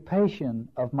preoccupation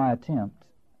of my attempt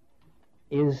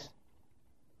is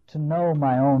to know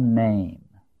my own name.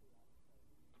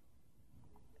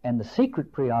 And the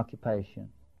secret preoccupation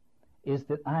is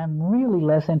that I'm really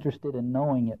less interested in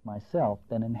knowing it myself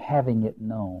than in having it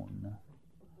known.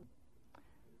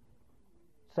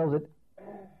 So that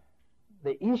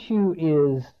the issue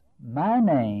is my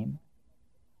name,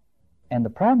 and the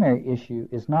primary issue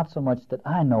is not so much that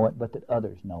I know it, but that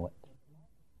others know it.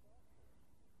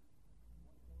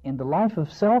 In the life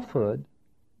of selfhood,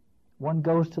 one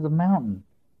goes to the mountain.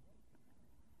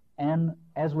 And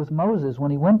as with Moses,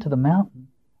 when he went to the mountain,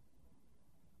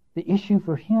 the issue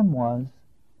for him was,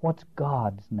 what's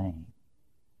God's name?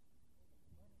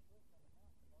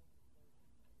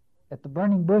 At the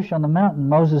burning bush on the mountain,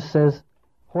 Moses says,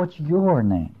 what's your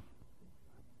name?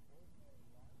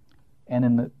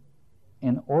 And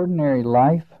in ordinary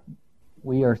life,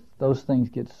 those things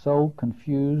get so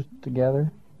confused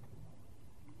together,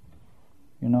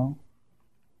 you know.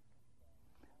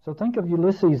 So think of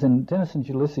Ulysses and Tennyson's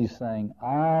Ulysses saying,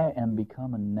 I am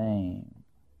become a name,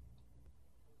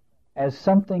 as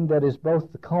something that is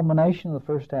both the culmination of the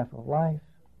first half of life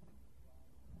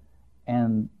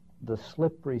and the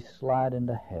slippery slide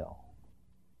into hell,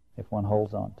 if one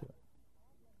holds on to it.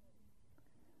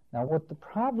 Now, what the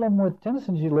problem with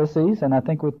Tennyson's Ulysses, and I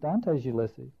think with Dante's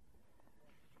Ulysses,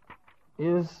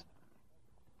 is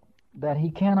that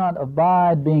he cannot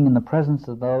abide being in the presence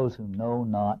of those who know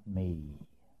not me.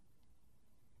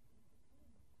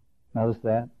 Notice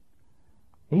that?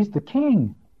 He's the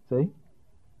king, see?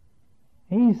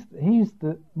 He's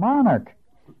the monarch.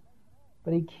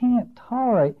 But he can't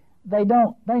tolerate, they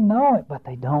know it, but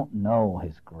they don't know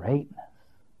his greatness.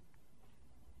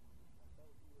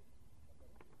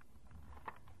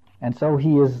 And so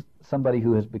he is somebody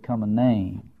who has become a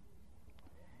name.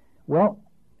 Well,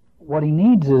 what he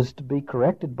needs is to be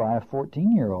corrected by a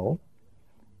 14-year-old,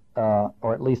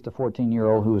 or at least a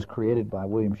 14-year-old who was created by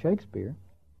William Shakespeare.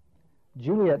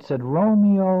 Juliet said,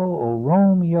 Romeo, O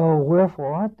Romeo,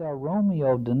 wherefore art thou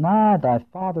Romeo? Deny thy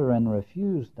father and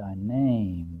refuse thy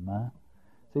name.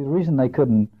 See, the reason they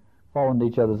couldn't fall into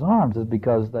each other's arms is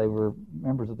because they were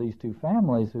members of these two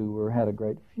families who had a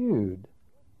great feud.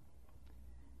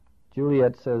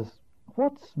 Juliet says,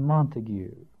 what's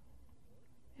Montague?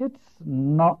 It's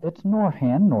nor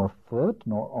hand, nor foot,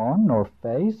 nor arm, nor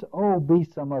face. Oh, be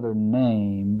some other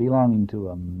name belonging to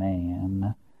a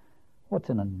man. What's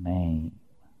in a name?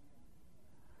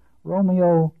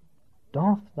 Romeo,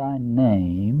 doff thy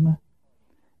name,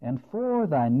 and for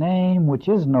thy name, which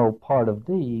is no part of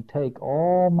thee, take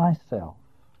all myself.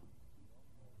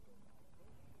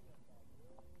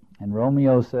 And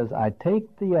Romeo says, I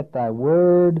take thee at thy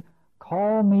word,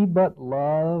 call me but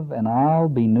love, and I'll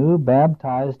be new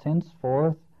baptized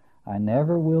henceforth. I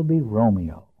never will be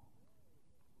Romeo.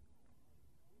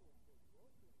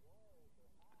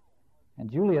 And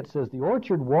Juliet says, the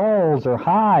orchard walls are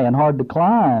high and hard to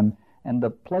climb, and the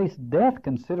place death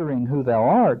considering who thou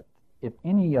art, if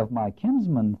any of my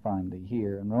kinsmen find thee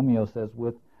here. And Romeo says,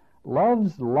 with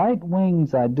love's light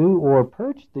wings I do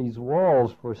o'erperch these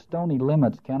walls, for stony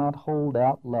limits cannot hold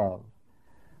out love.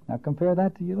 Now compare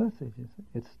that to Ulysses.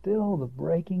 It's still the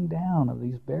breaking down of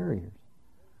these barriers.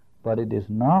 But it is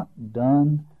not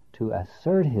done to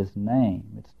assert his name.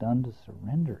 It's done to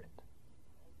surrender it.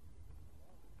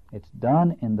 It's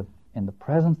done in the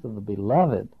presence of the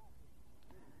beloved.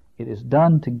 It is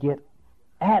done to get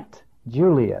at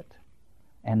Juliet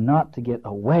and not to get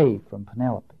away from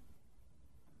Penelope.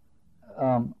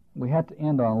 We had to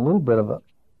end on a little bit of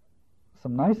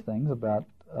some nice things about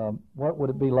what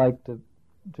would it be like to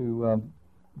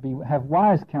have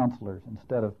wise counselors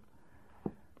instead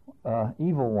of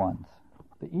evil ones.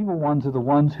 The evil ones are the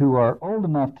ones who are old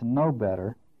enough to know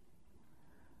better,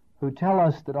 who tell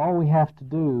us that all we have to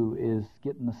do is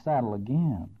get in the saddle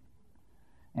again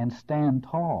and stand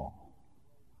tall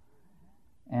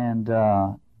and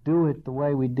do it the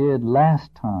way we did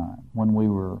last time when we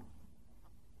were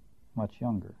much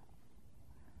younger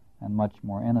and much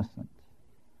more innocent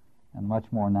and much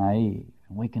more naive,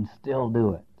 and we can still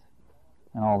do it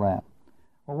and all that.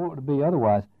 Well, what would it be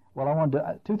otherwise? Well, I wanted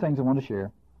to, two things I want to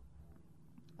share.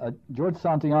 George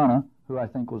Santayana, who I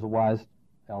think was a wise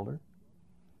elder,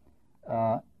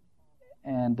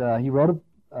 and he wrote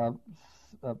a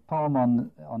poem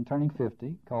on turning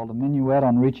 50 called A Minuet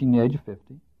on Reaching the Age of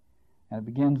 50. And it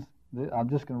begins, I'm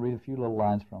just going to read a few little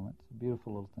lines from it. It's a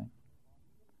beautiful little thing.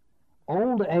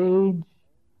 Old age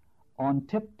on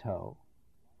tiptoe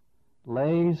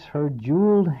lays her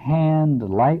jeweled hand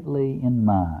lightly in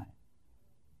mine.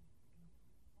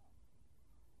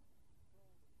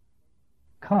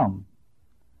 Come,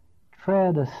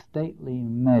 tread a stately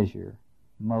measure,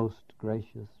 most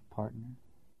gracious partner.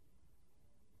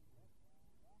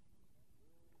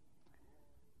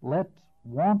 Let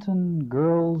wanton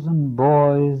girls and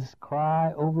boys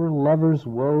cry over lovers'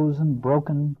 woes and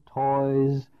broken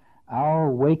toys.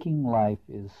 Our waking life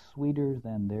is sweeter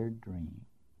than their dream.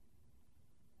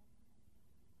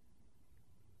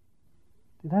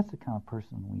 See, that's the kind of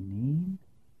person we need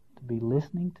to be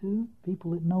listening to,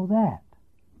 people that know that,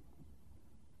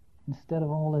 instead of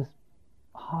all this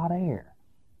hot air.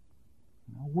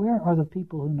 You know, where are the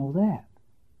people who know that?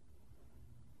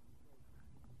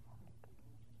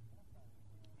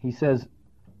 He says,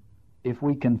 if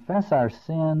we confess our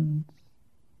sins,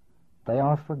 they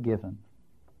are forgiven.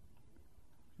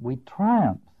 We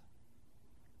triumph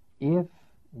if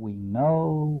we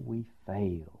know we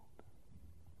failed.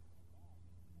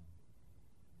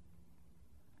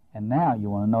 And now, you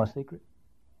want to know a secret?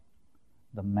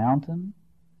 The mountain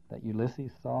that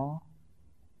Ulysses saw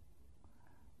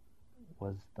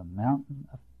was the mountain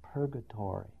of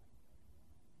purgatory.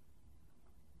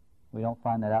 We don't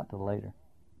find that out till later.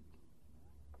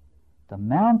 The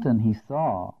mountain he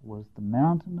saw was the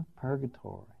mountain of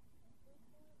purgatory.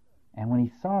 And when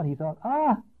he saw it, he thought,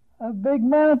 a big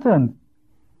mountain.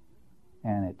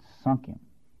 And it sunk him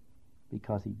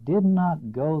because he did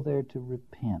not go there to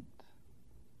repent.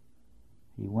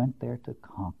 He went there to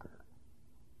conquer.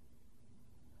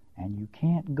 And you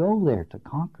can't go there to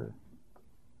conquer.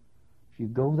 If you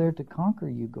go there to conquer,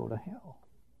 you go to hell.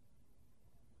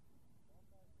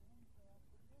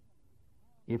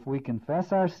 If we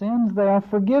confess our sins, they are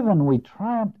forgiven. We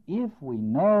triumph if we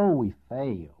know we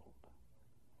failed.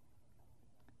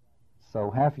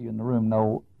 So half of you in the room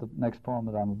know the next poem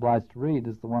that I'm obliged to read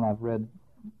is the one I've read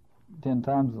 10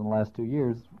 times in the last 2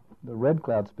 years, the Red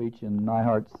Cloud speech in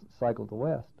Neihart's Cycle to the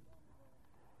West.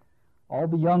 All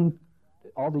the young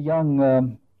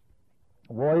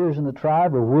warriors in the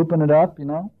tribe are whooping it up, you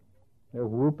know. They're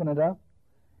whooping it up,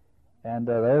 and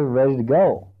they're ready to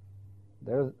go.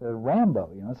 They're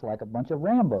Rambo, you know. It's like a bunch of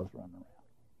Rambos running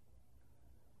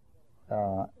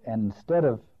around. And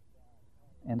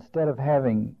instead of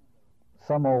having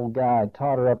some old guy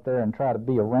totter up there and try to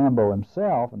be a Rambo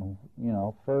himself and, you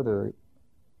know, further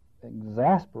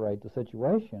exasperate the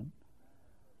situation,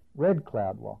 Red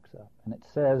Cloud walks up, and it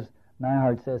says,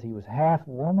 Neihart says he was half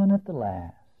woman at the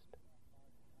last.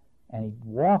 And he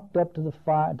walked up to the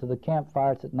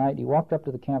campfire. It's at night. He walked up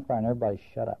to the campfire, and everybody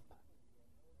shut up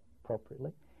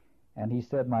appropriately. And he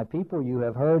said, "My people, you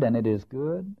have heard, and it is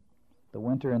good. The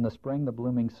winter and the spring, the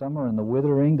blooming summer and the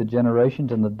withering, the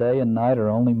generations and the day and night are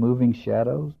only moving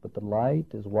shadows, but the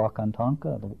light is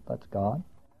Wakantanka, that's God.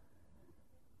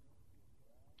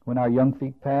 When our young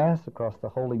feet pass across the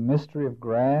holy mystery of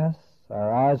grass,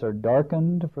 our eyes are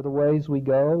darkened for the ways we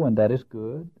go, and that is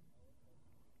good.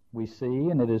 We see,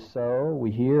 and it is so.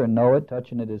 We hear and know it,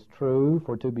 touch, and it is true.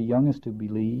 For to be young is to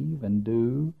believe and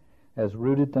do. As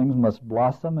rooted things must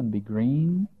blossom and be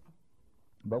green.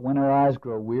 But when our eyes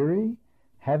grow weary,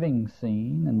 having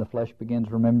seen, and the flesh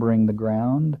begins remembering the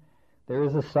ground, there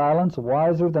is a silence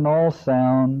wiser than all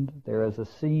sound. There is a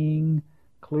seeing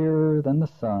clearer than the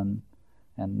sun,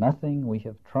 and nothing we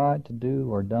have tried to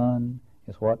do or done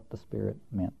is what the Spirit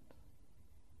meant."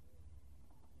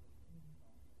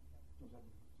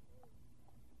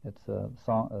 It's a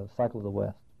Cycle of the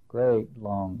West. Great,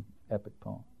 long, epic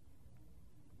poem.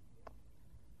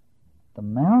 The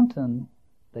mountain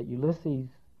that Ulysses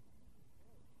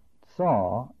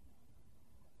saw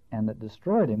and that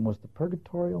destroyed him was the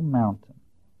Purgatorial Mountain.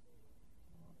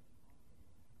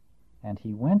 And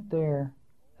he went there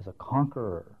as a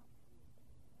conqueror,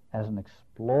 as an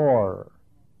explorer,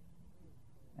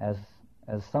 as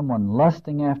someone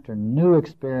lusting after new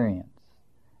experience,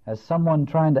 as someone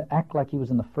trying to act like he was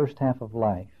in the first half of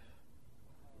life,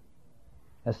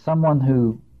 as someone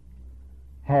who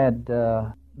had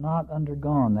not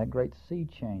undergone that great sea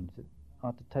change that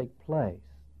ought to take place,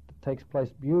 that takes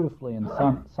place beautifully in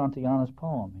Santayana's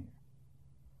poem here.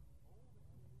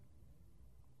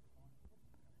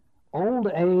 Old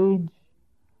age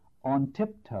on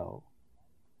tiptoe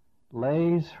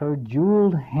lays her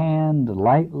jeweled hand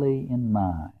lightly in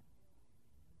mine.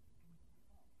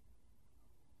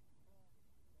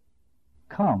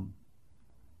 Come,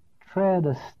 tread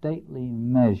a stately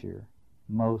measure,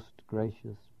 most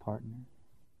gracious partner.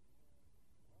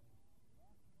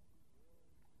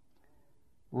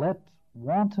 Let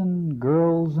wanton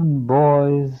girls and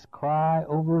boys cry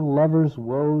over lovers'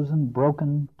 woes and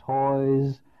broken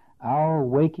toys. Our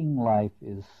waking life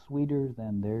is sweeter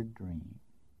than their dream.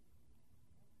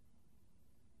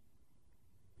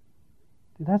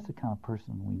 See, that's the kind of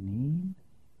person we need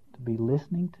to be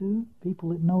listening to, people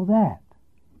that know that,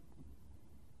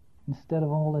 instead of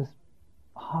all this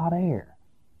hot air.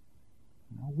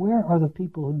 You know, where are the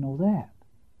people who know that?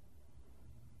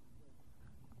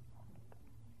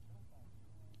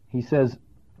 He says,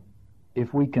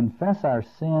 if we confess our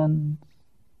sins,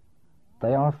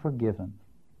 they are forgiven.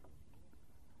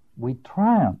 We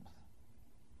triumph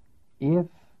if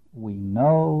we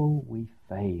know we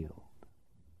failed.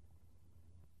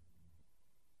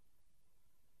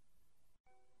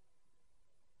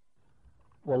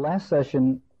 Well, last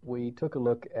session we took a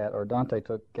look at, or Dante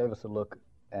gave us a look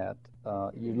at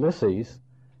Ulysses.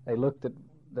 They looked at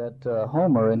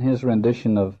Homer in his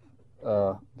rendition of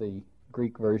the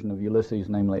Greek version of Ulysses,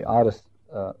 namely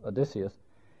Odysseus.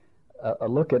 A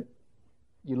look at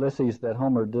Ulysses that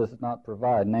Homer does not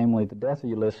provide, namely the death of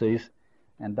Ulysses,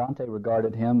 and Dante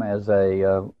regarded him as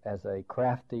a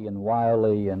crafty and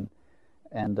wily and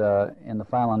in the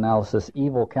final analysis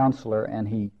evil counselor, and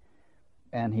he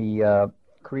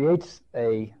creates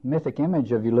a mythic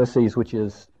image of Ulysses, which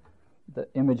is the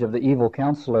image of the evil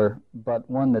counselor, but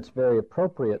one that's very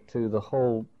appropriate to the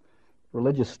whole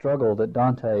religious struggle that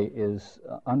Dante is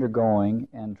undergoing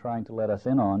and trying to let us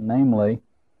in on, namely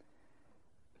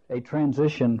a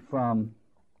transition from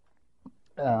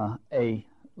a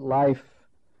life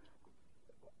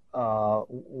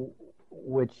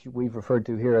which we've referred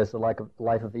to here as the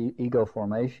life of ego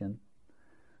formation,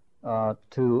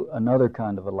 to another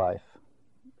kind of a life,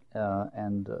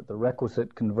 and the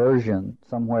requisite conversion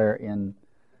somewhere in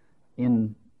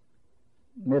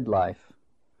midlife.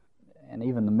 And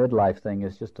even the midlife thing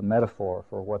is just a metaphor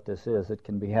for what this is. It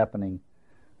can be happening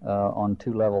on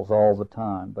two levels all the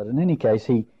time. But in any case,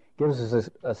 he gives us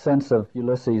a sense of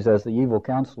Ulysses as the evil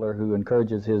counselor who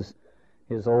encourages his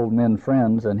old men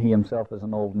friends, and he himself is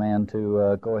an old man,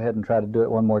 to go ahead and try to do it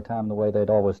one more time the way they'd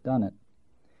always done it.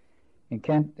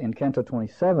 In Canto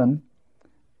 27,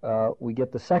 we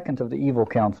get the second of the evil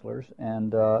counselors,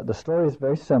 and the story is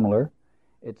very similar.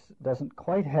 It doesn't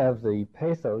quite have the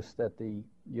pathos that the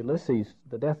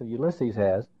death of Ulysses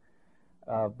has,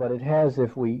 but it has,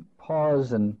 if we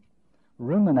pause and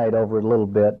ruminate over it a little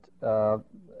bit,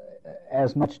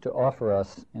 as much to offer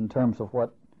us in terms of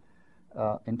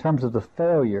the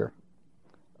failure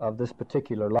of this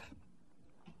particular life.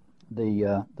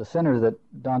 The sinner that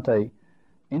Dante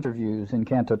interviews in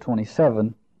Canto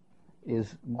 27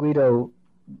 is Guido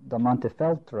da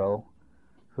Montefeltro,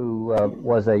 who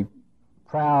was a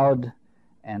proud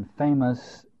and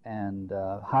famous and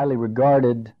highly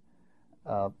regarded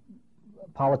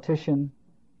politician,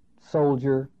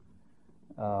 soldier,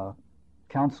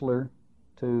 counselor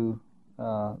to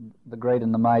the great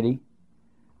and the mighty.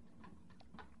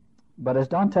 But as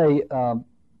Dante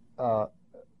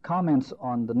comments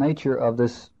on the nature of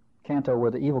this canto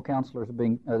where the evil counselors are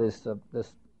being, this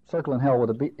circle in hell where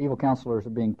the evil counselors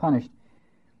are being punished,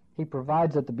 he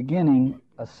provides at the beginning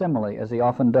a simile, as he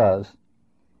often does,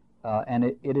 and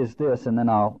it is this, and then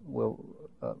we'll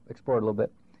explore it a little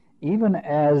bit. Even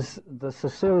as the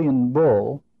Sicilian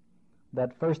bull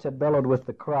that first had bellowed with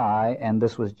the cry, and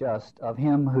this was just, of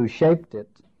him who shaped it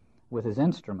with his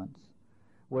instruments,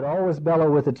 would always bellow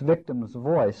with its victim's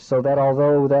voice, so that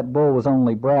although that bull was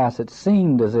only brass, it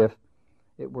seemed as if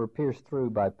it were pierced through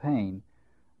by pain.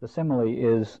 The simile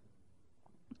is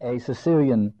a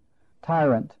Sicilian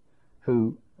tyrant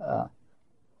who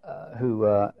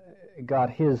got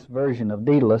his version of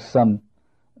Daedalus, some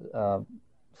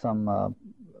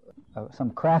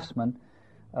craftsman,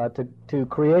 to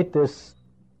create this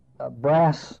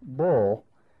brass bull,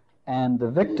 and the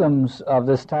victims of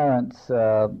this tyrant's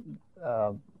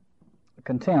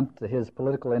contempt, his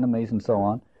political enemies and so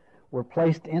on, were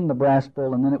placed in the brass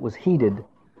bull, and then it was heated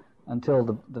until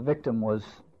the victim was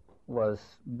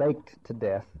baked to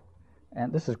death.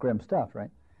 And this is grim stuff,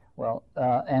 right? Well,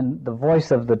 and the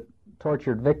voice of the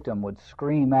tortured victim would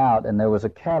scream out, and there was a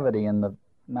cavity in the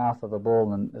mouth of the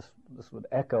bull, and this would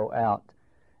echo out.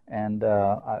 And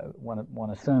one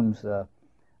assumes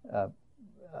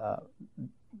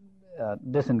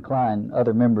disincline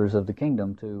other members of the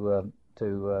kingdom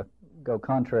to go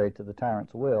contrary to the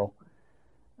tyrant's will.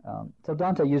 So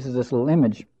Dante uses this little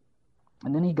image,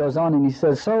 and then he goes on and he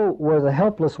says, "So were the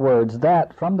helpless words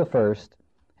that, from the first,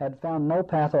 had found no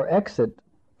path or exit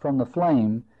from the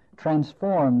flame,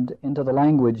 transformed into the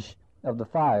language of the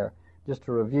fire." Just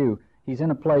to review, he's in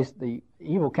a place, the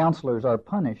evil counselors are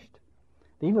punished.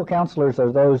 The evil counselors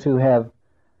are those who have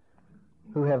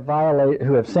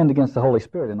sinned against the Holy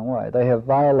Spirit in a way. They have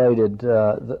violated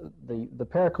the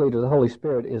Paraclete of the Holy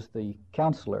Spirit is the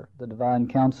counselor, the divine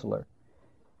counselor,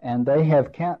 and they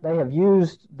have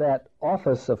used that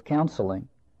office of counseling.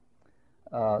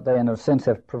 They, in a sense,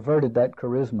 have perverted that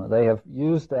charisma. They have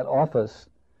used that office,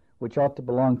 which ought to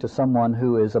belong to someone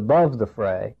who is above the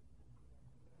fray,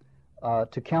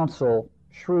 to counsel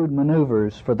shrewd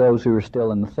maneuvers for those who are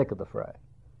still in the thick of the fray,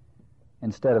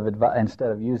 instead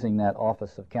of using that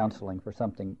office of counseling for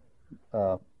something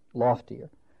loftier.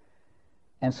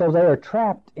 And so they are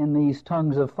trapped in these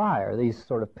tongues of fire. These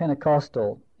sort of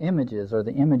Pentecostal images, or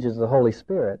the images of the Holy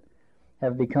Spirit,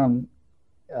 have become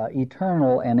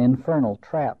eternal and infernal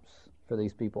traps for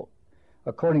these people.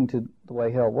 According to the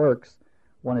way hell works,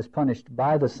 one is punished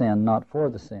by the sin, not for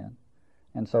the sin,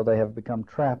 and so they have become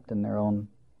trapped in their own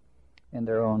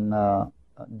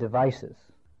devices.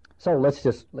 So let's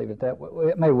just leave it at that.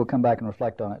 Maybe we'll come back and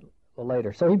reflect on it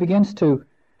later. So he begins to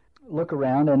look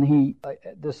around, and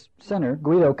this sinner,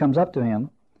 Guido, comes up to him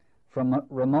from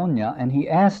Romagna, and he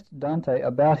asked Dante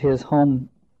about his home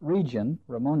region,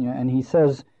 Romagna, and he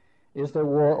says, "Is there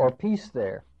war or peace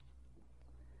there?"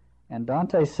 And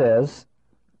Dante says,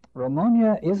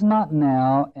 "Romagna is not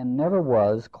now, and never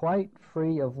was, quite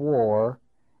free of war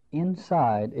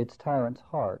inside its tyrant's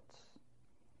hearts.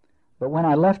 But when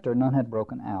I left her, none had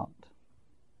broken out."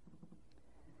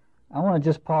 I want to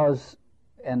just pause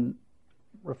and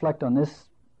reflect on this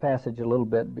passage a little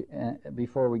bit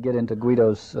before we get into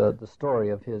Guido's the story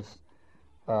of his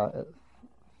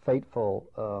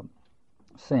fateful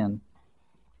sin.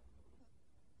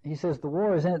 he says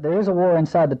there is a war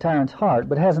inside the tyrant's heart,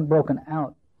 but it hasn't broken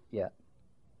out yet.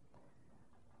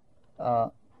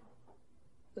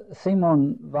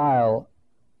 Simone Weil,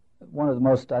 one of the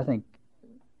most, I think,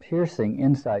 piercing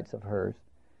insights of hers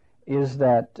is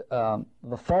that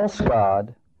the false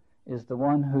God is the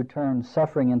one who turns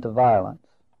suffering into violence,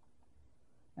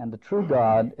 and the true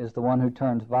God is the one who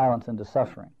turns violence into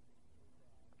suffering.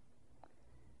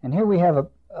 And here we have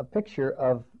a picture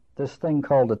of this thing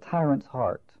called a tyrant's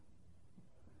heart.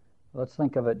 Let's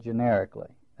think of it generically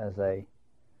as a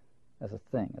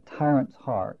thing, a tyrant's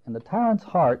heart. And the tyrant's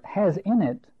heart has in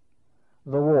it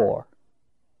the war.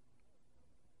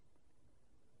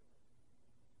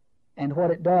 And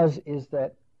what it does is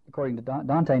that, according to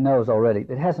Dante knows already,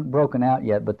 it hasn't broken out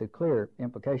yet, but the clear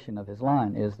implication of his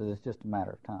line is that it's just a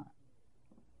matter of time.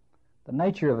 The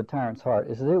nature of a tyrant's heart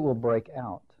is that it will break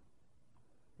out.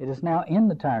 It is now in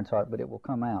the tyrant's heart, but it will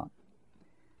come out.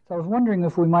 So I was wondering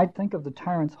if we might think of the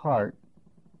tyrant's heart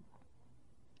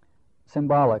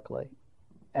symbolically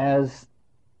as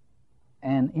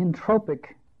an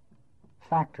entropic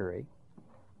factory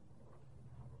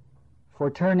for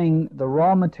turning the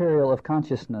raw material of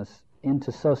consciousness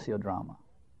into sociodrama.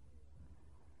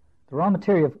 The raw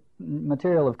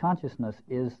material of consciousness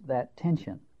is that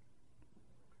tension.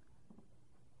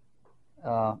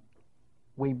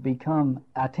 We become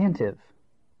attentive,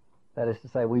 that is to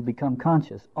say, we become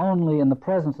conscious only in the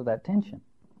presence of that tension.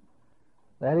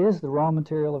 That is the raw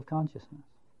material of consciousness.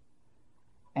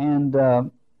 And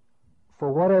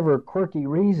for whatever quirky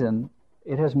reason,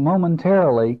 it has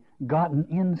momentarily gotten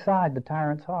inside the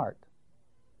tyrant's heart.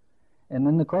 And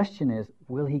then the question is,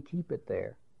 will he keep it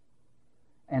there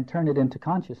and turn it into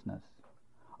consciousness?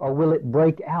 Or will it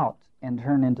break out and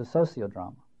turn into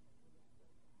sociodrama?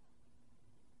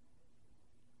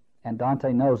 And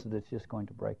Dante knows that it's just going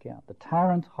to break out. The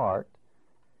tyrant's heart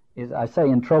is, I say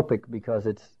entropic because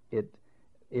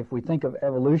if we think of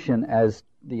evolution as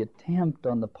the attempt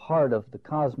on the part of the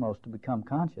cosmos to become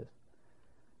conscious,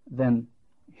 then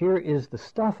here is the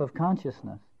stuff of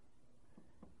consciousness,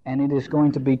 and it is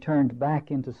going to be turned back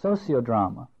into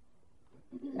sociodrama.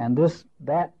 And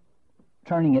that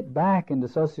turning it back into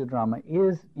sociodrama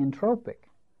is entropic.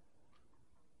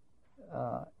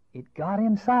 It got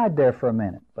inside there for a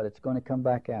minute, but it's going to come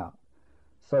back out.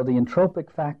 So the entropic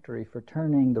factory for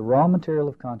turning the raw material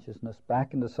of consciousness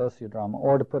back into sociodrama,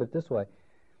 or to put it this way,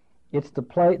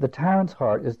 the tyrant's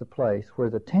heart is the place where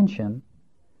the tension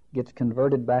gets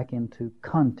converted back into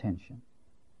contention.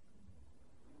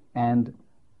 And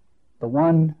the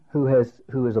one who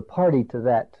is a party to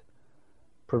that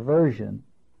perversion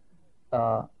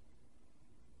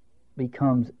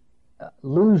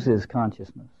loses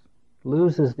consciousness,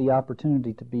 loses the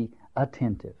opportunity to be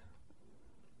attentive,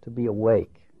 to be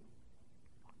awake,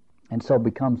 and so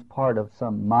becomes part of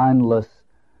some mindless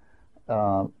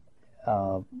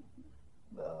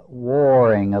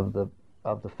warring of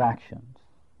the factions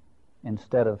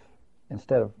instead of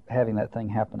having that thing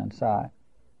happen inside.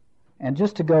 And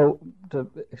just to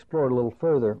explore it a little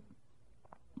further,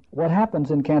 what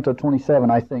happens in Canto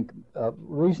 27, I think,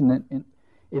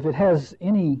 if it has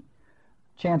any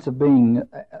chance of being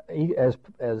as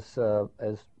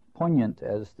poignant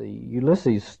as the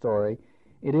Ulysses story,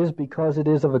 it is because it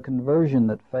is of a conversion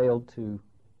that failed to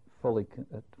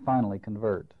finally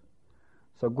convert.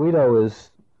 So Guido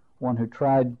is one who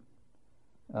tried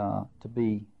to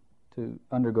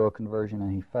undergo a conversion,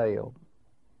 and he failed.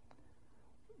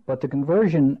 But the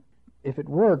conversion, if it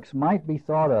works, might be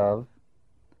thought of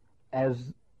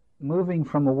as moving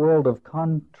from a world of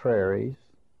contraries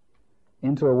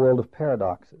into a world of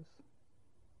paradoxes.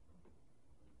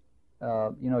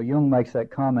 Jung makes that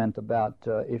comment about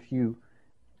if you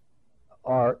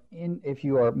are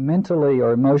mentally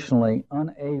or emotionally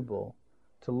unable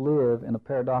to live in a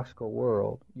paradoxical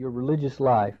world, your religious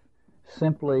life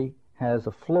simply has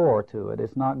a floor to it.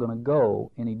 It's not going to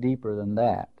go any deeper than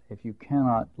that. If you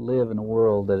cannot live in a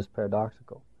world that is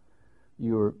paradoxical,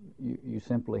 you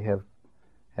simply have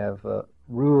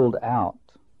ruled out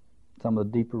some of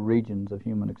the deeper regions of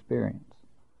human experience.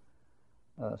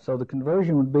 So the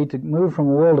conversion would be to move from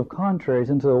a world of contraries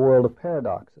into a world of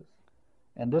paradoxes.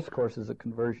 And this, of course, is a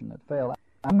conversion that failed.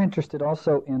 I'm interested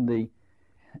also in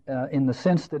the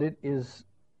sense that it is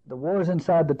the war is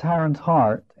inside the tyrant's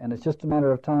heart, and it's just a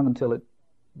matter of time until it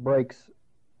breaks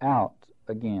out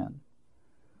again.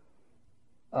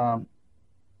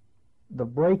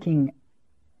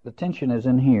 The tension is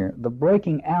in here. The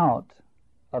breaking out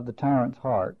of the tyrant's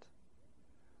heart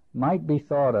might be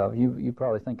thought of, you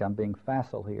probably think I'm being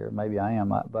facile here, maybe I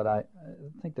am, but I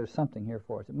think there's something here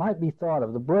for us. It might be thought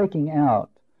of, the breaking out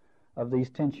of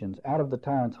these tensions out of the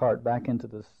tyrant's heart back into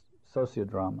the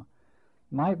sociodrama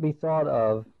might be thought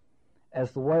of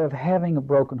as the way of having a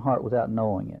broken heart without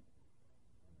knowing it.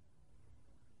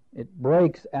 It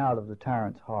breaks out of the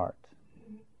tyrant's heart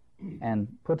and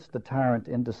puts the tyrant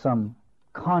into some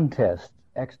contest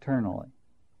externally.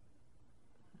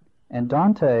 And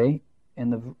Dante, in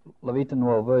the La Vita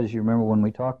Nuova, as you remember when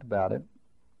we talked about it,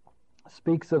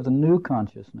 speaks of the new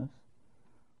consciousness,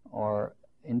 or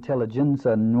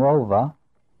intelligenza nuova,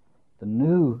 the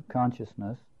new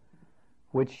consciousness,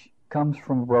 which comes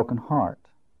from a broken heart,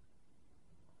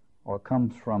 or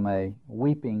comes from a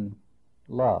weeping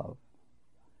love,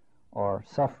 or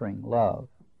suffering love.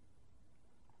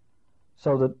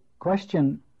 So the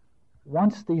question,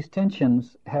 once these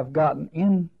tensions have gotten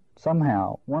in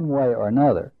somehow, one way or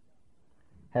another,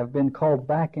 have been called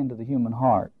back into the human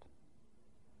heart,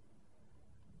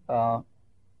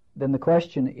 then the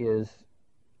question is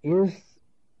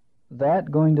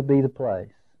that going to be the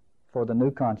place for the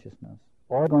new consciousness,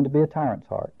 or going to be a tyrant's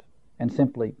heart, and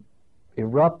simply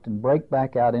erupt and break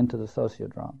back out into the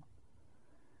sociodrama?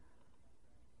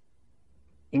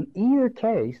 In either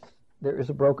case, there is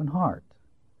a broken heart.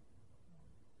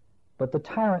 But the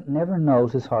tyrant never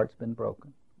knows his heart's been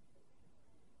broken.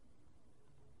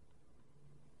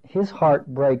 His heart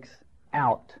breaks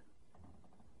out.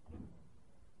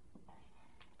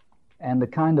 And the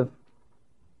kind of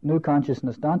new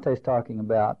consciousness Dante's talking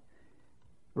about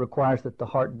requires that the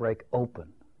heart break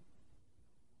open.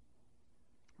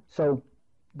 So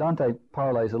Dante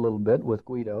parleys a little bit with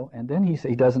Guido, and then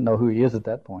he doesn't know who he is at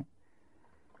that point.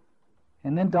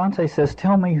 And then Dante says,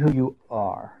 "Tell me who you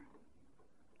are."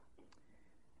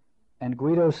 And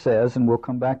Guido says, and we'll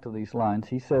come back to these lines,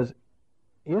 he says,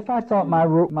 "If I thought my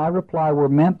reply were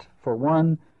meant for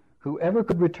one who ever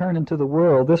could return into the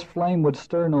world, this flame would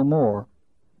stir no more.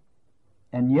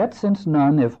 And yet since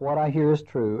none, if what I hear is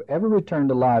true, ever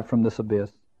returned alive from this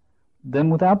abyss,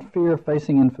 then without fear of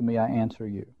facing infamy, I answer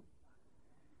you."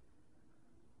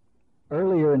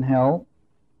 Earlier in hell,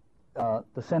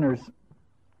 the sinners,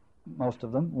 most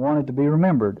of them, wanted to be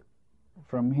remembered.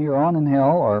 From here on in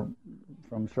hell, or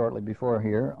from shortly before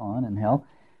here on in hell,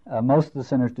 most of the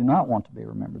sinners do not want to be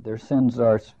remembered. Their sins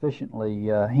are sufficiently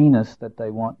heinous that they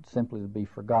want simply to be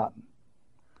forgotten,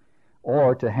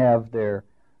 or to have their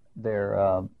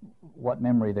what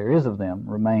memory there is of them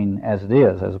remain as it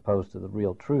is, as opposed to the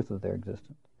real truth of their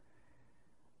existence.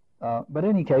 But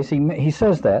in any case, he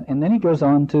says that, and then he goes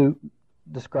on to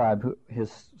describe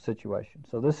his situation.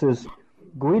 So this is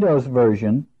Guido's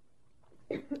version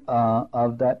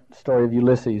of that story of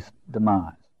Ulysses'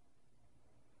 demise.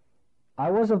 I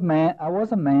was a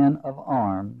man of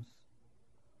arms,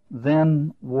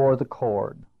 then wore the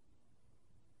cord.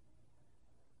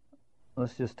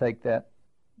 Let's just take that.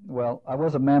 Well, I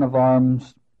was a man of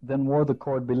arms, then wore the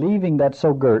cord, believing that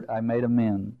so girt I made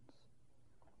amends.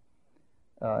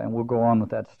 And we'll go on with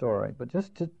that story. But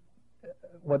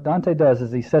what Dante does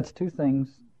is he sets two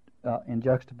things in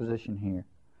juxtaposition here.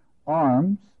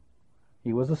 Arms,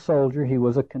 he was a soldier, he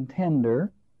was a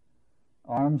contender.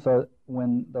 Arms are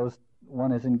when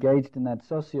one is engaged in that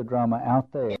sociodrama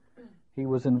out there. He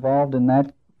was involved in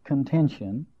that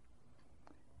contention.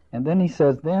 And then he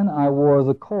says, then I wore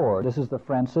the cord. This is the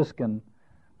Franciscan,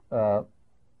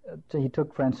 he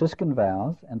took Franciscan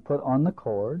vows and put on the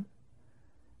cord.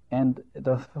 And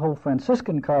the whole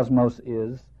Franciscan cosmos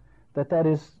is that it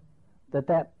is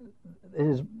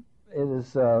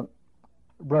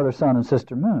brother, sun, and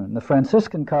sister, moon. The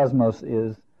Franciscan cosmos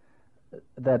is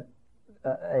that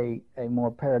a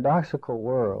more paradoxical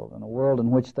world, and a world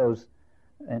in which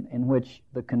in which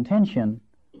the contention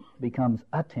becomes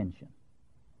attention.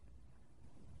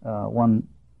 One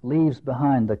leaves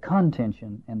behind the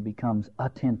contention and becomes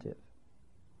attentive,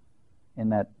 in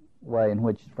that way in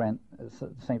which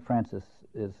St. Francis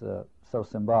is so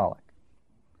symbolic.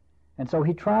 And so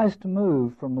he tries to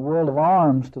move from the world of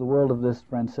arms to the world of this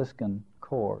Franciscan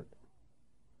cord,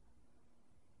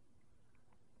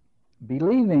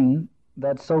 believing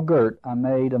that so girt I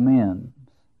made amends.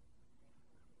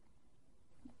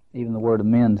 Even the word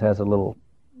amends has a little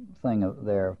thing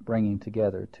there of bringing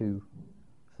together two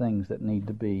things that need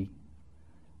to be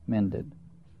mended.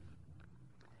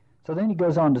 So then he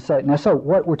goes on to say, now, so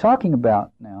what we're talking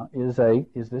about now is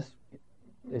this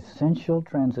essential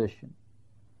transition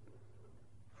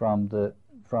from the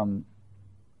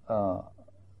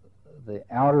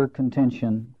outer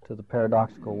contention to the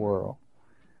paradoxical world.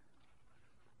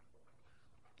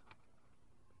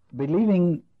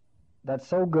 Believing that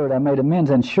so girt I made amends,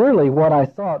 and surely what I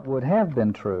thought would have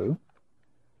been true,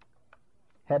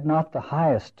 had not the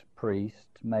highest priest,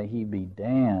 may he be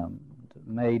damned,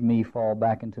 made me fall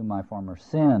back into my former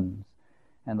sins.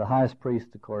 And the highest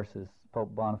priest, of course, is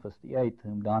Pope Boniface VIII,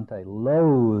 whom Dante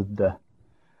loathed.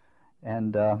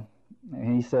 And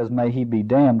he says, may he be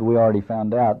damned. We already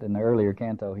found out in the earlier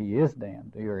canto he is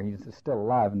damned. He's still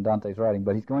alive in Dante's writing,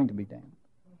 but he's going to be damned.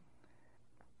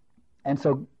 And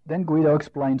so then Guido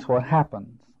explains what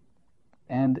happens.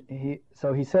 And he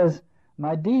says,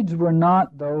 my deeds were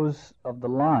not those of the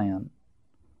lion,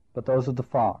 but those of the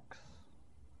fox.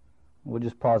 We'll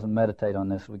just pause and meditate on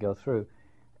this as we go through.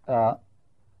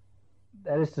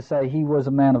 That is to say, he was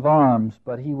a man of arms,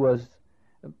 but he was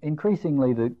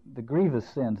increasingly the grievous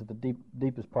sins at the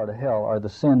deepest part of hell are the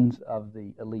sins of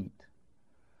the elite,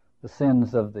 the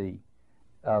sins of the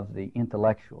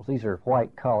intellectuals. These are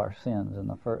white-collar sins in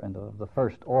the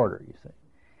first order, you see.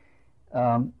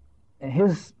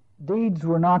 His deeds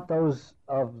were not those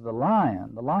of the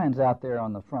lion. The lion's out there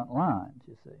on the front lines,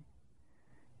 you see.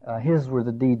 His were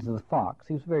the deeds of the fox.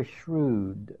 He was very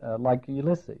shrewd, like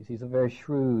Ulysses. He's a very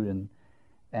shrewd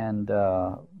and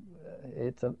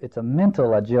it's a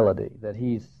mental agility that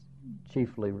he's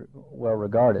chiefly well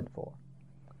regarded for.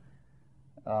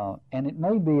 And it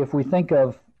may be, if we think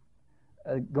of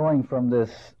going from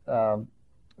this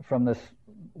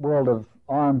world of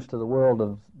arms to the world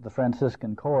of the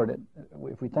Franciscan cord,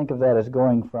 if we think of that as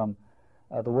going from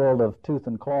the world of tooth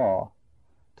and claw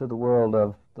to the world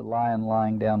of the lion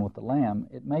lying down with the lamb,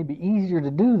 it may be easier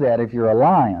to do that if you're a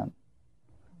lion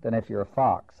than if you're a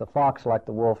fox. A fox, like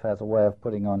the wolf, has a way of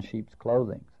putting on sheep's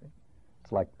clothing. See?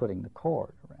 It's like putting the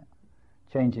cord around,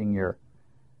 changing your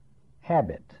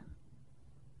habit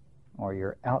or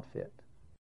your outfit.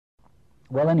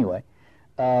 Well, anyway,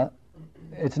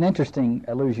 it's an interesting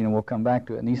allusion, and we'll come back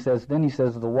to it. And he says,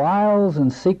 the wiles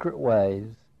and secret ways,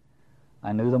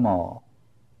 I knew them all.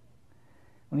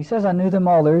 When he says I knew them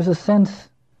all, there is a sense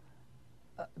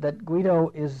that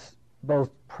Guido is both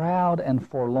proud and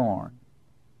forlorn.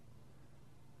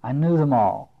 I knew them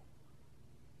all.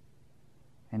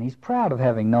 And he's proud of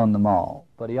having known them all,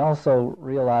 but he also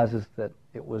realizes that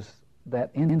it was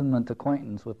that intimate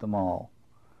acquaintance with them all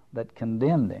that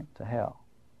condemned him to hell,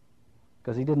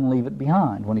 because he didn't leave it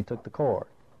behind when he took the cord.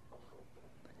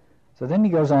 So then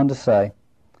he goes on to say,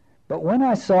 but when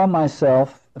I saw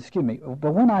myself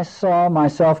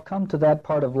come to that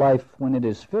part of life when it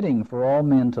is fitting for all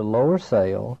men to lower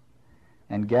sail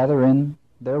and gather in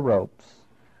their ropes,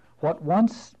 what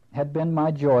once had been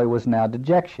my joy was now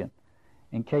dejection.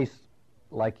 In case,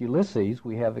 like Ulysses,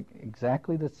 we have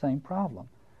exactly the same problem,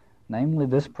 namely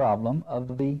this problem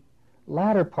of the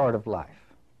latter part of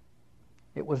life.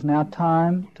 It was now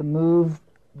time to move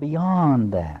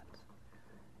beyond that,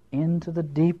 into the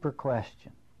deeper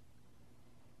question.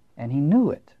 And he knew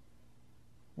it.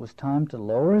 It was time to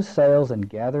lower his sails and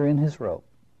gather in his rope.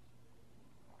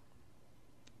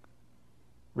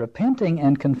 Repenting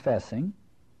and confessing,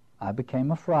 I became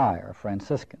a friar, a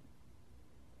Franciscan.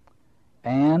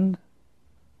 And,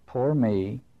 poor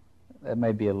me, that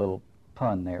may be a little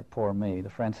pun there, poor me. The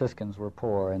Franciscans were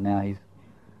poor, and now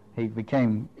he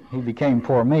became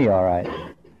poor me, all right.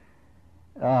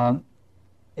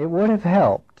 It would have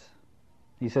helped,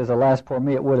 he says, alas, poor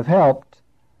me, it would have helped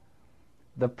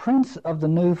the prince of the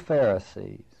new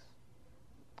Pharisees,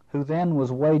 who then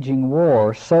was waging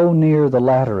war so near the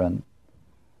Lateran,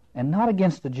 and not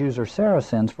against the Jews or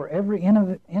Saracens, for every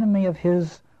enemy of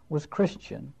his was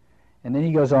Christian. And then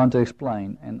he goes on to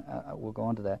explain, and we'll go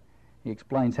on to that. He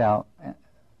explains how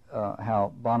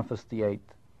Boniface VIII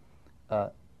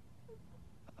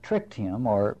tricked him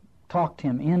or talked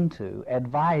him into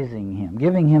advising him,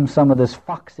 giving him some of this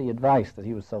foxy advice that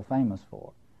he was so famous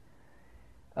for,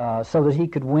 so that he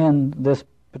could win this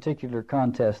particular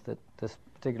contest, this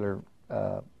particular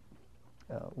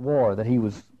war that he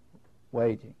was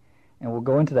waging. And we'll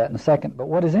go into that in a second. But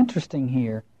what is interesting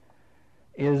here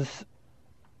is,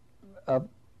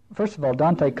 first of all,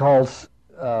 Dante calls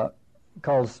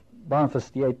Boniface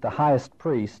VIII the highest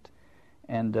priest,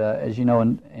 and as you know,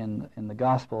 in the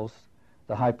Gospels,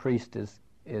 the high priest is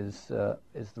the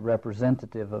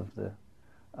representative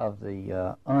of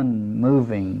the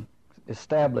unmoving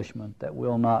establishment that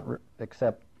will not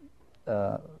accept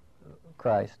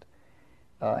Christ.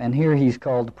 And here he's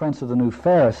called the Prince of the New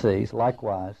Pharisees,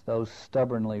 likewise, those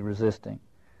stubbornly resisting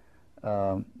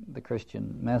the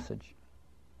Christian message.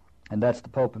 And that's the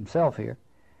Pope himself here.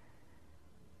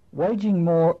 Waging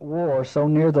war so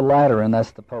near the Lateran,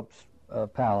 that's the Pope's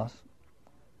palace,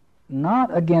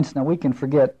 not against, now we can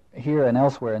forget here and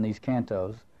elsewhere in these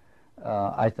cantos,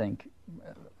 I think,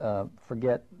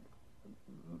 forget,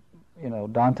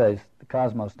 the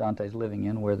cosmos Dante's living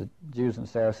in, where the Jews and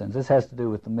Saracens, this has to do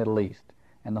with the Middle East.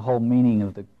 and the whole meaning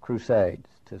of the Crusades,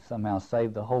 to somehow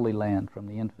save the Holy Land from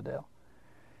the infidel.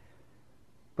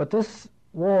 But this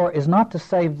war is not to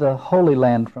save the Holy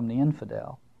Land from the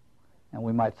infidel, and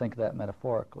we might think of that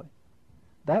metaphorically.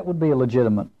 That would be a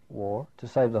legitimate war, to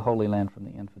save the Holy Land from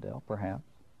the infidel, perhaps.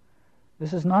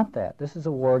 This is not that. This is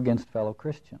a war against fellow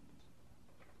Christians.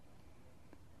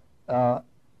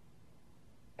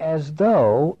 As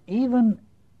though, even,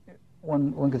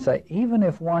 one could say, even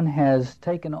if one has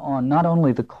taken on not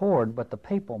only the cord, but the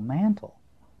papal mantle,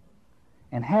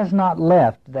 and has not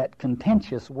left that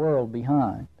contentious world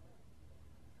behind,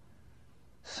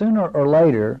 sooner or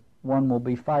later one will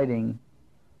be fighting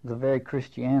the very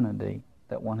Christianity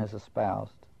that one has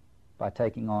espoused by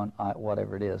taking on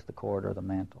whatever it is, the cord or the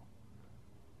mantle.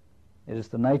 It is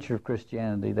the nature of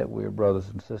Christianity that we are brothers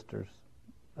and sisters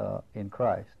in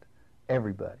Christ,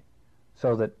 everybody.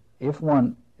 So that if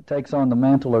one takes on the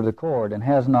mantle or the cord and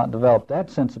has not developed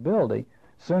that sensibility,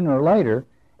 sooner or later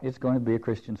it's going to be a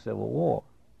Christian civil war.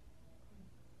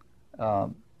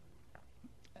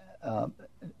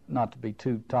 Not to be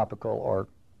too topical or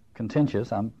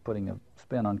contentious, I'm putting a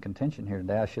spin on contention here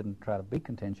today. I shouldn't try to be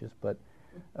contentious, but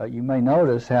you may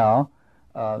notice how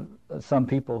some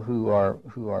people who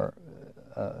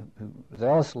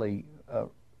zealously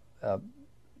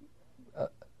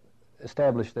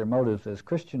establish their motives as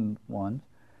Christian ones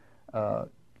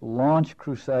launch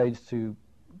crusades to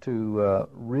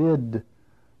rid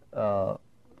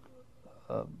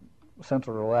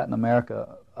Central or Latin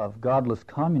America of godless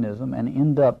communism and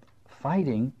end up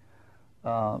fighting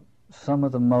some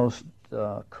of the most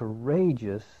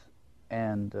courageous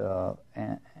and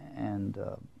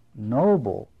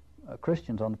noble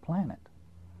Christians on the planet.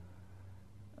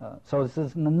 So this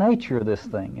is the nature of this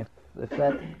thing. If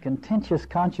that contentious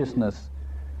consciousness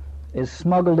is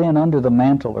smuggled in under the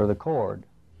mantle or the cord,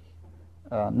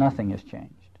 nothing has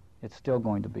changed. It's still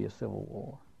going to be a civil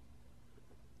war.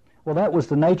 Well, that was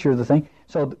the nature of the thing.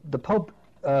 So the Pope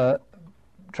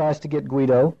tries to get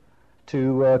Guido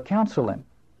to counsel him.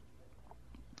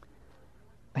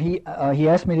 He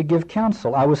asked me to give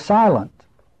counsel. I was silent.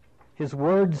 His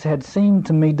words had seemed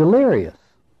to me delirious.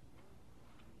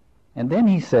 And then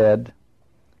he said,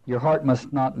 "Your heart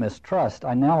must not mistrust.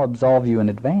 I now absolve you in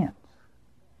advance."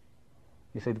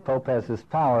 You see, the Pope has this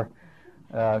power,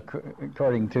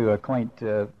 according to a quaint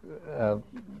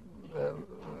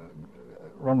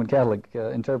Roman Catholic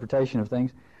interpretation of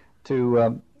things,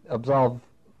 to absolve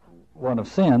one of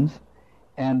sins,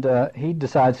 and he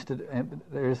decides to.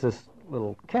 There's this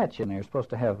little catch in there. You're supposed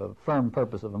to have a firm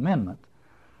purpose of amendment.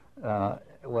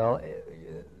 Well,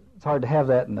 it's hard to have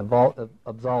that and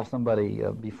absolve somebody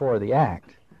before the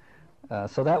act.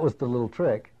 So that was the little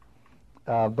trick.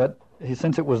 But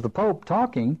since it was the Pope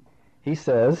talking, he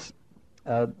says,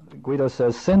 Guido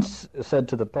says, said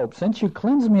to the Pope, "Since you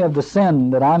cleanse me of the sin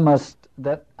that I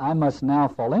must now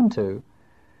fall into,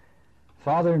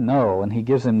 Father, no." And he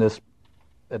gives him this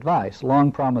advice: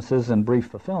 long promises and brief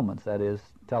fulfillments. That is,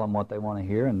 tell them what they want to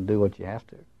hear and do what you have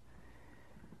to.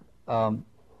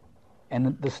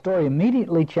 And the story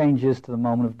immediately changes to the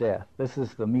moment of death. This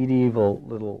is the medieval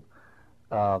little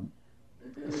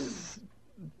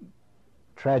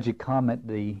tragic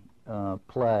comedy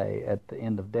play at the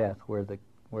end of death, where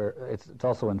it's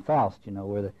also in Faust, you know,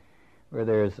 where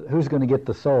there's who's going to get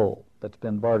the soul that's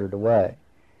been bartered away.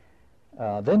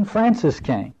 Then Francis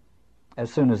came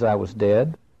as soon as I was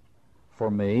dead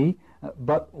for me,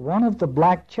 but one of the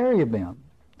black cherubim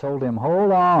told him,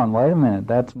 "Hold on, wait a minute,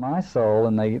 that's my soul."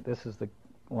 And this is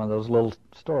one of those little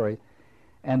stories.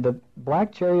 And the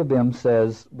black cherubim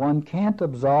says, "One can't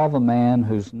absolve a man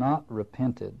who's not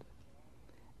repented,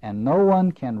 and no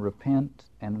one can repent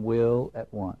and will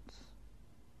at once."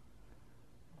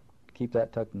 Keep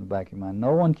that tucked in the back of your mind.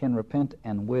 No one can repent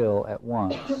and will at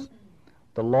once.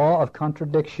 The law of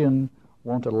contradiction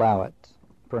won't allow it.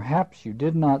 Perhaps you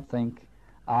did not think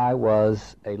I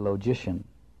was a logician.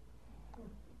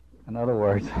 In other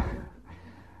words,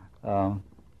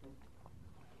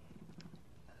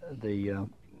 the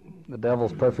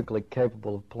devil's perfectly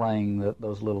capable of playing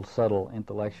those little subtle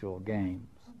intellectual games.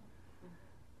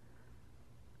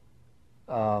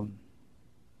 And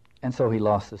so he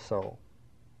lost his soul.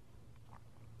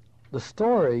 The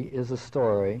story is a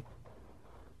story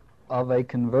of a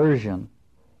conversion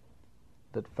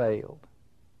that failed.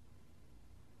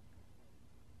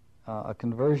 A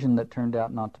conversion that turned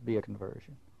out not to be a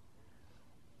conversion.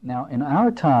 Now, in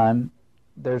our time,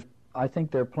 I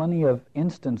think there are plenty of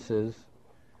instances,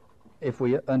 if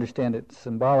we understand it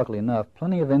symbolically enough,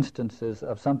 plenty of instances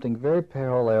of something very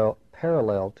parallel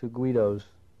to Guido's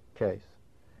case.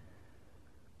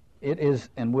 it is,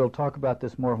 and we'll talk about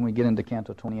this more when we get into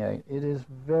Canto 28, it is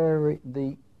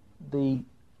the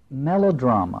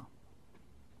melodrama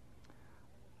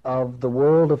of the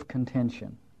world of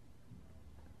contention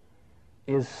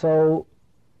is so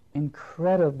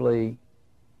incredibly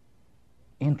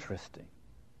interesting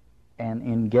and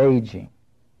engaging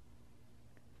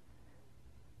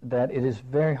that it is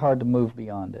very hard to move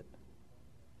beyond it.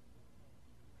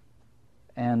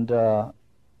 And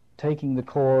taking the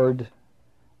chord,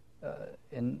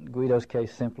 in Guido's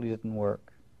case, simply didn't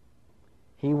work.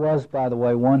 He was, by the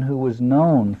way, one who was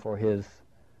known for his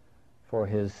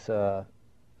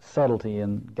subtlety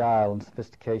and guile and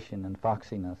sophistication and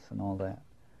foxiness and all that.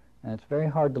 And it's very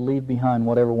hard to leave behind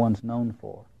whatever one's known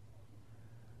for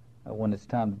when it's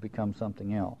time to become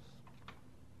something else.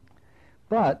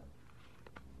 But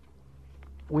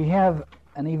we have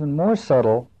an even more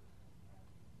subtle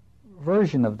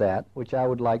version of that, which I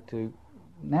would like to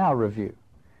now review.